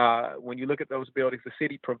 When you look at those buildings, the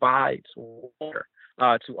city provides water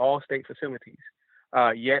to all state facilities,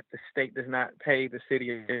 yet the state does not pay the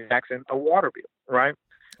city of Jackson a water bill, right?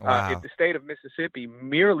 Wow. If the state of Mississippi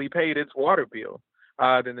merely paid its water bill,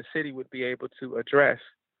 then the city would be able to address,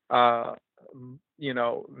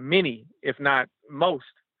 many, if not most,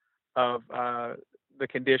 of the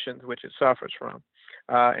conditions which it suffers from.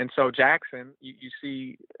 And so Jackson, you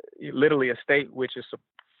see literally a state which is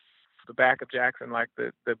the back of Jackson, like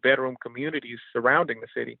the bedroom communities surrounding the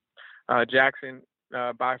city. Jackson,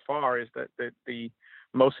 by far, is the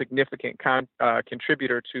most significant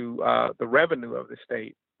contributor to the revenue of the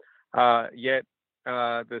state. Yet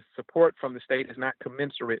the support from the state is not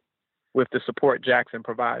commensurate with the support Jackson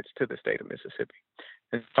provides to the state of Mississippi.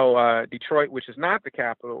 And so Detroit, which is not the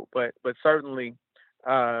capital, but certainly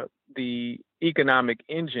the economic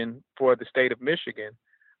engine for the state of Michigan,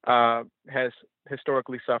 has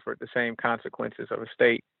historically suffered the same consequences of a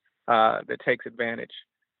state that takes advantage.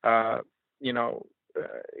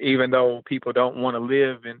 Even though people don't want to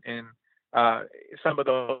live in some of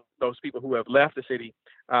those people who have left the city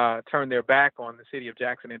turn their back on the city of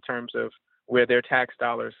Jackson in terms of where their tax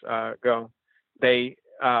dollars go. They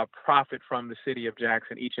profit from the city of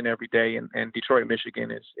Jackson each and every day, and Detroit, Michigan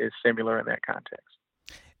is similar in that context.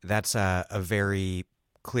 That's a very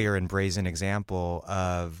clear and brazen example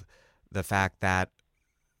of the fact that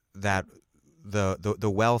the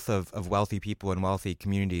wealth of wealthy people and wealthy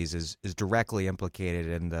communities is directly implicated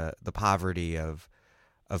in the poverty of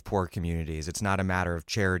poor communities. It's not a matter of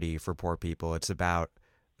charity for poor people. It's about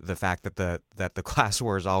the fact that the class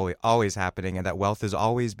war is always happening and that wealth is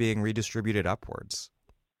always being redistributed upwards.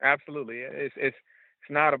 Absolutely. It's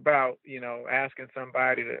not about, asking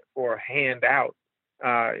somebody for a handout.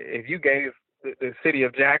 If you gave the city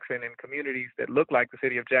of Jackson and communities that look like the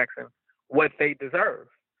city of Jackson what they deserve,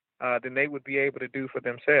 then they would be able to do for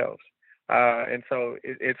themselves. And so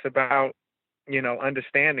it's about,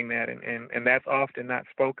 understanding that. And that's often not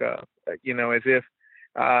spoke of, as if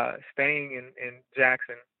staying in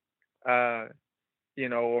Jackson, or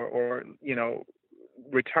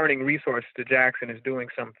returning resources to Jackson is doing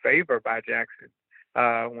some favor by Jackson,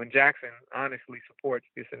 when Jackson honestly supports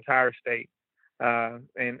this entire state. It's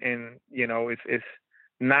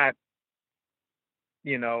not,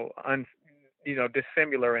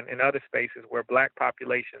 dissimilar in other spaces where Black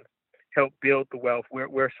populations help build the wealth.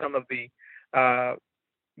 We're some of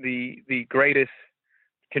the greatest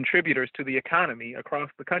contributors to the economy across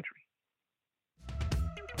the country.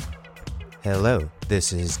 Hello,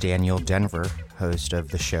 this is Daniel Denver, host of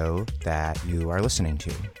the show that you are listening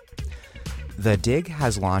to. The Dig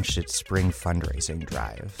has launched its spring fundraising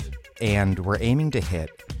drive, and we're aiming to hit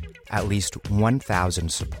at least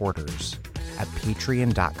 1,000 supporters at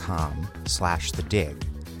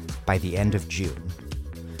patreon.com/thedig by the end of June.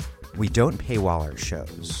 We don't paywall our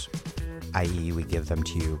shows, i.e. we give them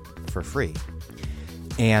to you for free.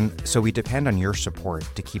 And so we depend on your support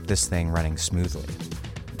to keep this thing running smoothly.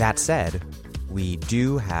 That said, we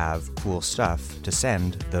do have cool stuff to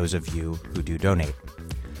send those of you who do donate.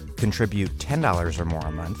 Contribute $10 or more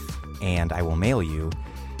a month, and I will mail you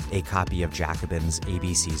a copy of Jacobin's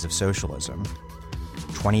ABCs of Socialism.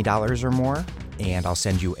 $20 or more, and I'll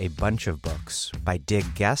send you a bunch of books by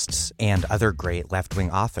Dig guests and other great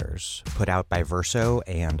left-wing authors put out by Verso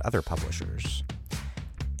and other publishers.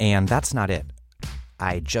 And that's not it.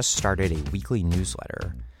 I just started a weekly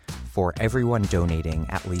newsletter for everyone donating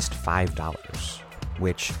at least $5,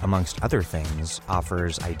 which, amongst other things,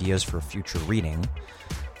 offers ideas for future reading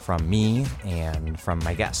from me and from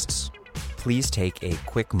my guests. Please take a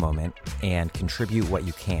quick moment and contribute what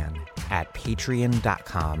you can at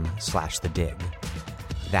patreon.com/thedig.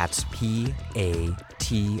 That's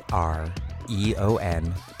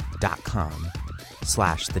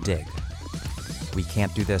patreon.com/thedig. We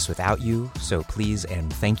can't do this without you, so please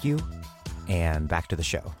and thank you. And back to the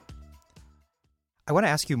show. I want to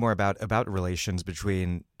ask you more about relations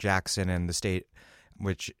between Jackson and the state,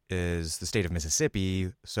 which is the state of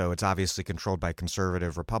Mississippi. So it's obviously controlled by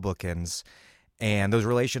conservative Republicans. And those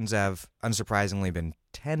relations have unsurprisingly been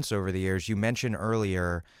tense over the years. You mentioned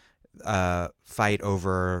earlier fight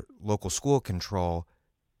over local school control.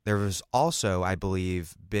 There was also, I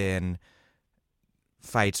believe, been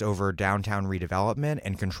fights over downtown redevelopment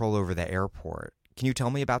and control over the airport. Can you tell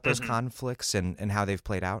me about those conflicts and how they've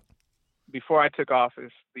played out? Before I took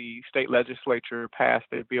office, the state legislature passed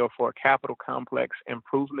a bill for a Capitol Complex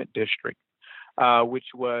Improvement District,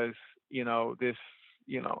 which was, this,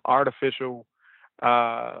 artificial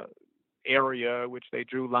area which they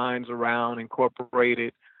drew lines around,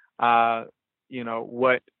 incorporated,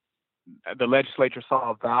 what the legislature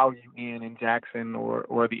saw value in Jackson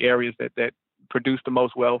or the areas that produced the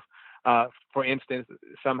most wealth. For instance,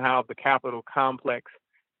 somehow the Capitol Complex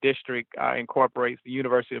District incorporates the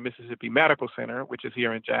University of Mississippi Medical Center, which is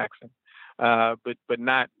here in Jackson, but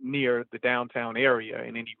not near the downtown area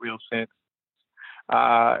in any real sense.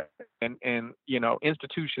 And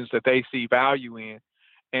institutions that they see value in,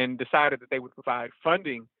 and decided that they would provide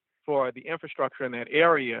funding for the infrastructure in that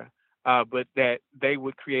area, but that they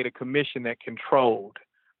would create a commission that controlled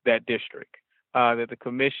that district. That the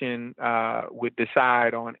commission would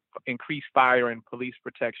decide on increased fire and police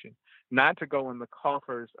protection, not to go in the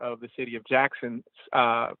coffers of the city of Jackson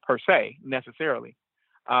per se, necessarily,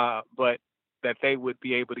 but that they would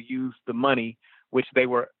be able to use the money which they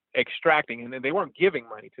were extracting. And they weren't giving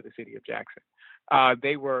money to the city of Jackson.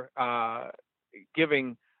 They were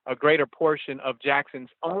giving a greater portion of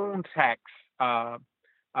Jackson's own tax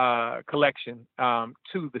collection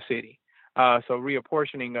to the city. So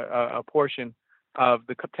reapportioning a portion of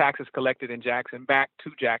the taxes collected in Jackson back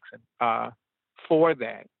to Jackson for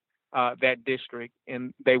that district,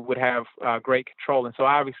 and they would have great control. And so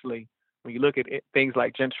obviously, when you look at things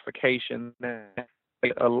like gentrification, an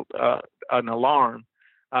alarm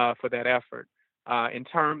for that effort. In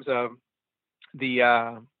terms of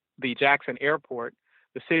the Jackson Airport,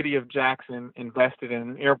 the city of Jackson invested in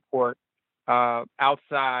an airport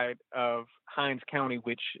outside of Hinds County,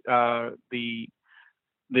 which the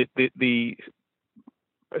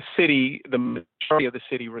city, the majority of the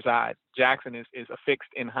city resides. Jackson is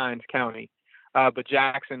affixed in Hinds County, but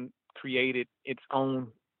Jackson created its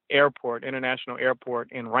own airport, international airport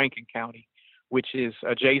in Rankin County, which is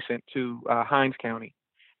adjacent to Hinds County.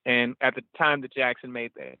 And at the time that Jackson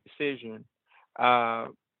made that decision,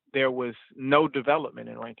 there was no development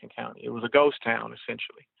in Rankin County. It was a ghost town,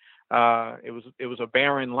 essentially. It was a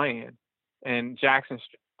barren land, and Jackson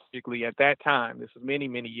strategically at that time, this was many,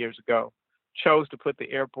 many years ago, chose to put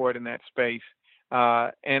the airport in that space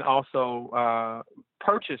and also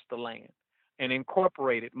purchased the land and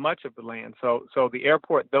incorporated much of the land. So the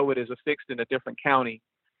airport, though it is affixed in a different county,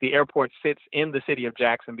 the airport sits in the city of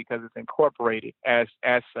Jackson because it's incorporated as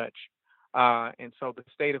such. And so the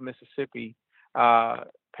state of Mississippi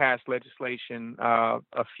passed legislation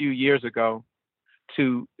a few years ago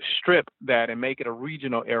to strip that and make it a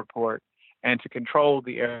regional airport, and to control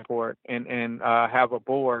the airport and have a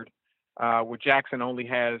board where Jackson only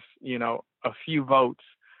has, a few votes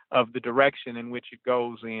of the direction in which it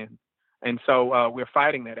goes in. And so we're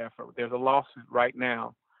fighting that effort. There's a lawsuit right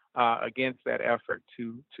now against that effort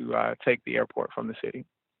to take the airport from the city.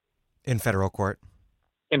 In federal court?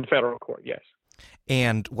 In federal court, yes.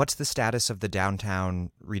 And what's the status of the downtown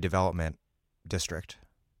redevelopment district?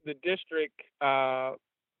 The district has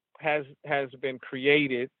been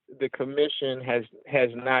created. The commission has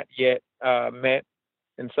not yet met,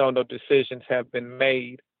 and so no decisions have been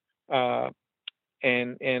made. And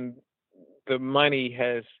the money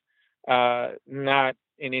has not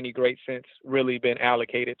in any great sense really been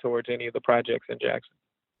allocated towards any of the projects in Jackson.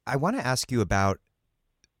 I want to ask you about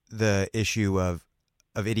the issue of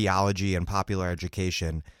ideology and popular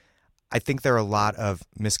education. I think there are a lot of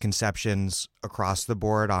misconceptions across the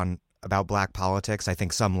board about Black politics. I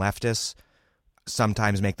think some leftists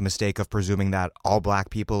sometimes make the mistake of presuming that all Black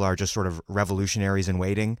people are just sort of revolutionaries in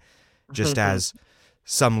waiting, just as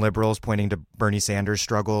some liberals pointing to Bernie Sanders'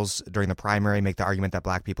 struggles during the primary make the argument that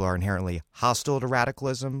Black people are inherently hostile to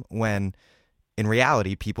radicalism, when in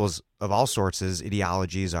reality, people's of all sorts'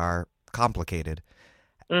 ideologies are complicated.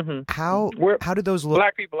 How do those look?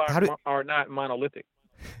 Black people are not monolithic.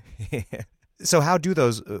 So how do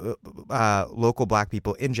those local Black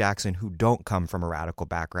people in Jackson who don't come from a radical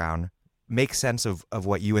background make sense of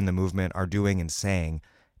what you and the movement are doing and saying?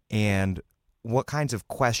 And what kinds of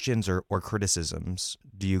questions or criticisms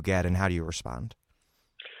do you get, and how do you respond?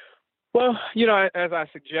 Well, as I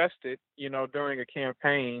suggested, during a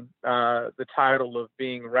campaign, the title of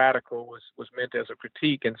being radical was meant as a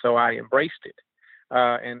critique, and so I embraced it.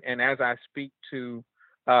 And as I speak to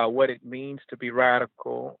what it means to be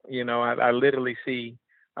radical, I literally see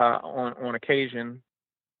on occasion,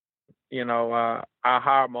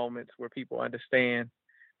 aha moments where people understand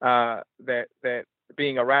that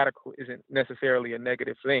being a radical isn't necessarily a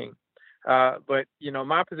negative thing. But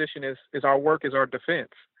my position is our work is our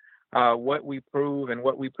defense. What we prove and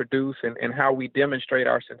what we produce and how we demonstrate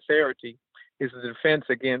our sincerity is the defense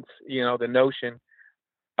against, the notion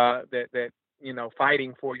that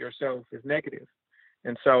fighting for yourself is negative.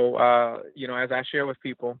 And so, as I share with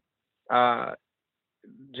people,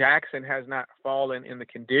 Jackson has not fallen in the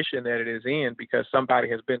condition that it is in because somebody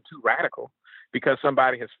has been too radical, because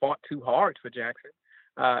somebody has fought too hard for Jackson.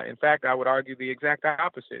 In fact, I would argue the exact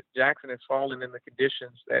opposite. Jackson has fallen in the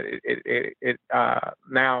conditions that it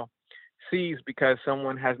now sees because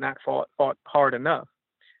someone has not fought hard enough.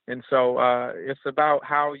 And so it's about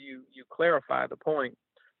how you clarify the point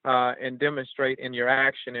and demonstrate in your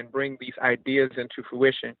action and bring these ideas into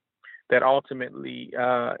fruition that ultimately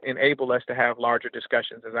enable us to have larger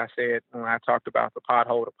discussions. As I said when I talked about the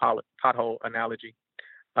pothole analogy,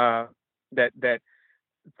 that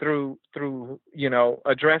through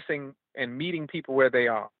addressing and meeting people where they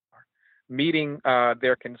are, meeting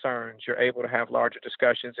their concerns, you're able to have larger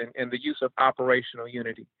discussions and the use of operational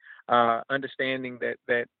unity, understanding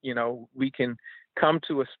that we can come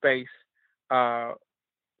to a space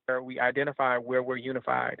where we identify where we're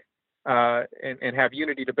unified and have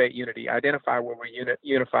unity debate unity, identify where we're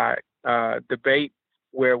unified, debate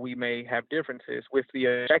where we may have differences with the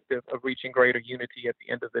objective of reaching greater unity at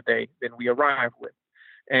the end of the day than we arrive with.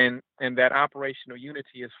 And that operational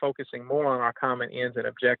unity is focusing more on our common ends and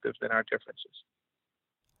objectives than our differences.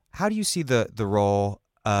 How do you see the role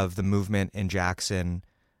of the movement in Jackson,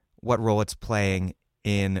 what role it's playing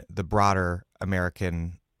in the broader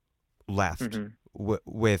American left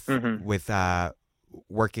with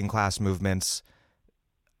working class movements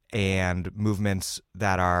and movements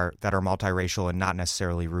that are multiracial and not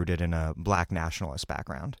necessarily rooted in a Black nationalist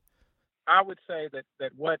background? I would say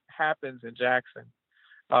that what happens in Jackson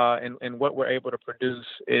and what we're able to produce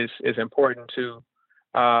is important to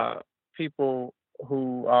people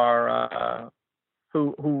who are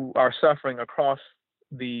suffering across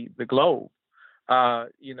the globe.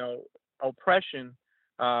 Oppression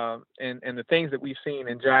and the things that we've seen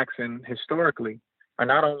in Jackson historically are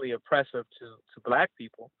not only oppressive to Black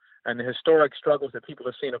people, and the historic struggles that people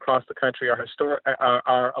have seen across the country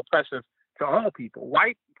are oppressive to all people,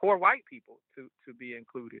 poor white people to be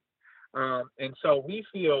included. And so we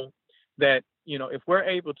feel that, if we're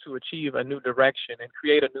able to achieve a new direction and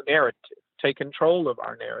create a new narrative, take control of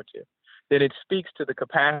our narrative, then it speaks to the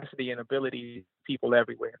capacity and ability of people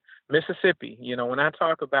everywhere. Mississippi, when I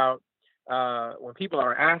talk about, when people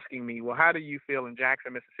are asking me, well, how do you feel in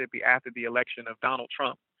Jackson, Mississippi after the election of Donald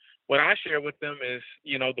Trump? What I share with them is,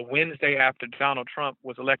 the Wednesday after Donald Trump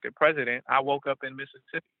was elected president, I woke up in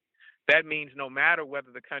Mississippi. That means no matter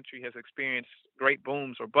whether the country has experienced great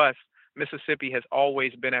booms or busts, Mississippi has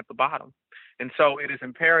always been at the bottom. And so it is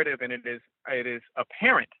imperative and it is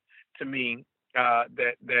apparent to me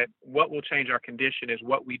that what will change our condition is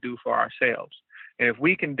what we do for ourselves. And if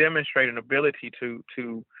we can demonstrate an ability to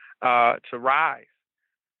rise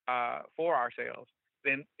for ourselves,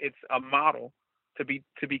 then it's a model to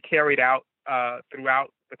be carried out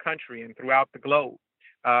throughout the country and throughout the globe.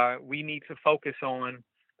 We need to focus on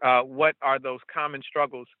what are those common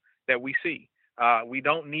struggles that we see. We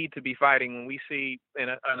don't need to be fighting when we see an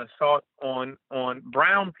assault on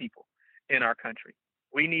brown people in our country.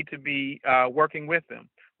 We need to be working with them.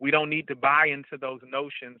 We don't need to buy into those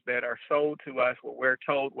notions that are sold to us where we're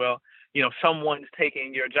told, well, someone's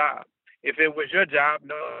taking your job. If it was your job,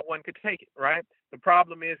 no one could take it, right? The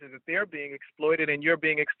problem is that they're being exploited and you're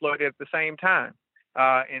being exploited at the same time.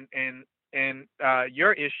 And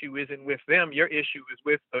your issue isn't with them. Your issue is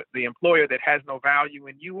with the employer that has no value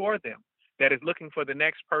in you or them, that is looking for the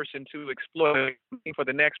next person to exploit, looking for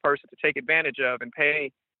the next person to take advantage of and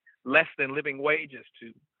pay less than living wages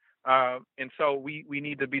to. And so we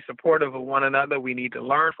need to be supportive of one another. We need to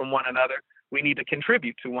learn from one another. We need to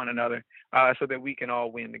contribute to one another so that we can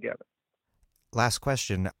all win together. Last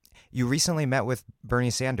question. You recently met with Bernie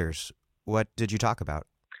Sanders. What did you talk about?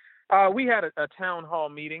 We had a town hall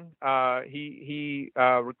meeting. He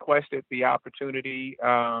requested the opportunity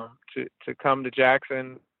to come to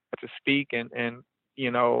Jackson to speak, and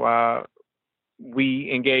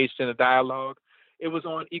we engaged in a dialogue. It was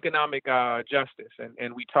on economic justice,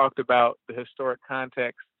 and we talked about the historic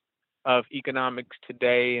context of economics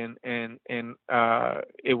today, and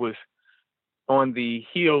it was on the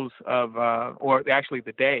heels of, or actually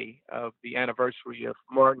the day of the anniversary of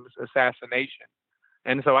Martin's assassination.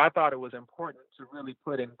 And so I thought it was important to really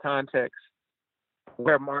put in context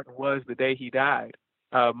where Martin was the day he died.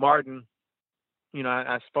 Martin,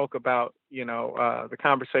 I spoke about, the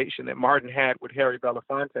conversation that Martin had with Harry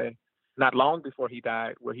Belafonte not long before he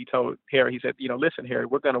died, where he told Harry, he said, listen, Harry,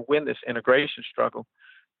 we're going to win this integration struggle.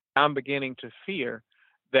 I'm beginning to fear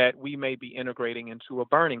that we may be integrating into a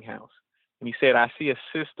burning house. And he said, I see a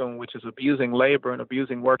system which is abusing labor and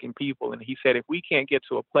abusing working people. And he said, if we can't get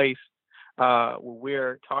to a place where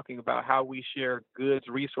we're talking about how we share goods,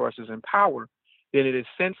 resources, and power, then it is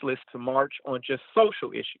senseless to march on just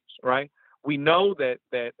social issues, right? We know that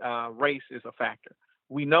race is a factor.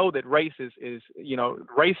 We know that racism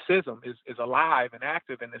is alive and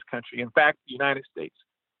active in this country. In fact, the United States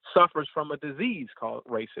suffers from a disease called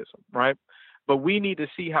racism, right? But we need to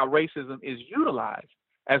see how racism is utilized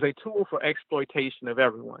as a tool for exploitation of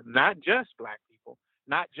everyone, not just Black people,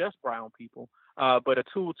 not just brown people, but a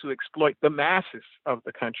tool to exploit the masses of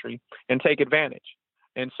the country and take advantage.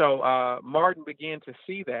 And so Martin began to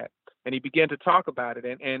see that, and he began to talk about it.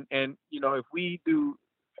 And if we do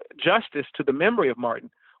justice to the memory of Martin,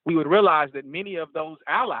 we would realize that many of those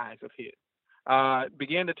allies of his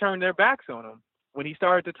began to turn their backs on him when he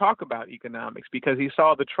started to talk about economics, because he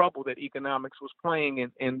saw the trouble that economics was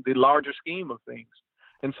playing in the larger scheme of things.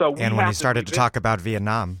 And so when he started to talk about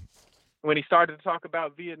Vietnam. When he started to talk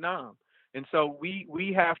about Vietnam. And so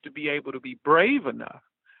we have to be able to be brave enough,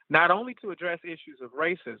 not only to address issues of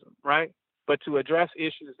racism, right, but to address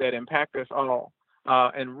issues that impact us all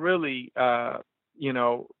and really,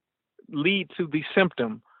 lead to the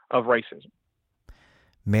symptom of racism.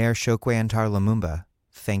 Mayor Chokwe Antar Lumumba,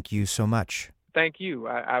 thank you so much. Thank you.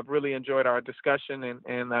 I've really enjoyed our discussion,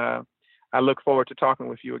 and I look forward to talking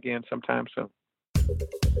with you again sometime soon.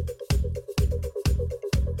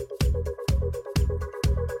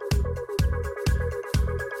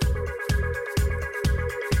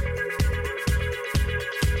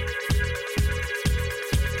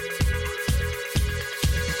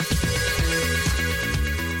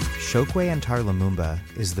 Chokwe Antar Lumumba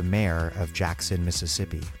is the mayor of Jackson,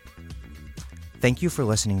 Mississippi. Thank you for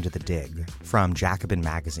listening to The Dig from Jacobin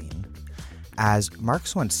Magazine. As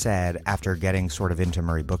Marx once said after getting sort of into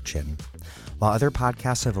Murray Bookchin, while other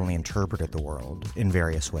podcasts have only interpreted the world in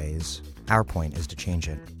various ways, our point is to change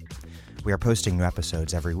it. We are posting new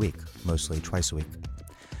episodes every week, mostly twice a week.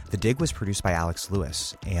 The Dig was produced by Alex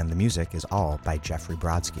Lewis, and the music is all by Jeffrey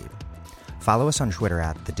Brodsky. Follow us on Twitter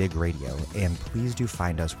at The Dig Radio, and please do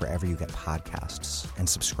find us wherever you get podcasts, and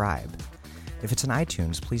subscribe. If it's in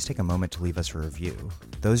iTunes, please take a moment to leave us a review.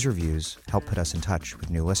 Those reviews help put us in touch with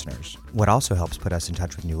new listeners. What also helps put us in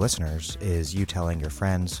touch with new listeners is you telling your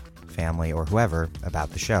friends, family, or whoever about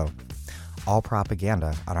the show. All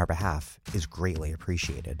propaganda on our behalf is greatly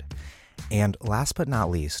appreciated. And last but not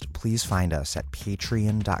least, please find us at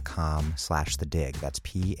patreon.com/thedig. That's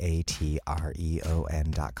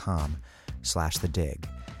patreon.com/thedig,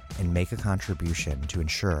 and make a contribution to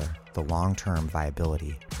ensure the long-term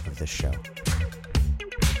viability of this show.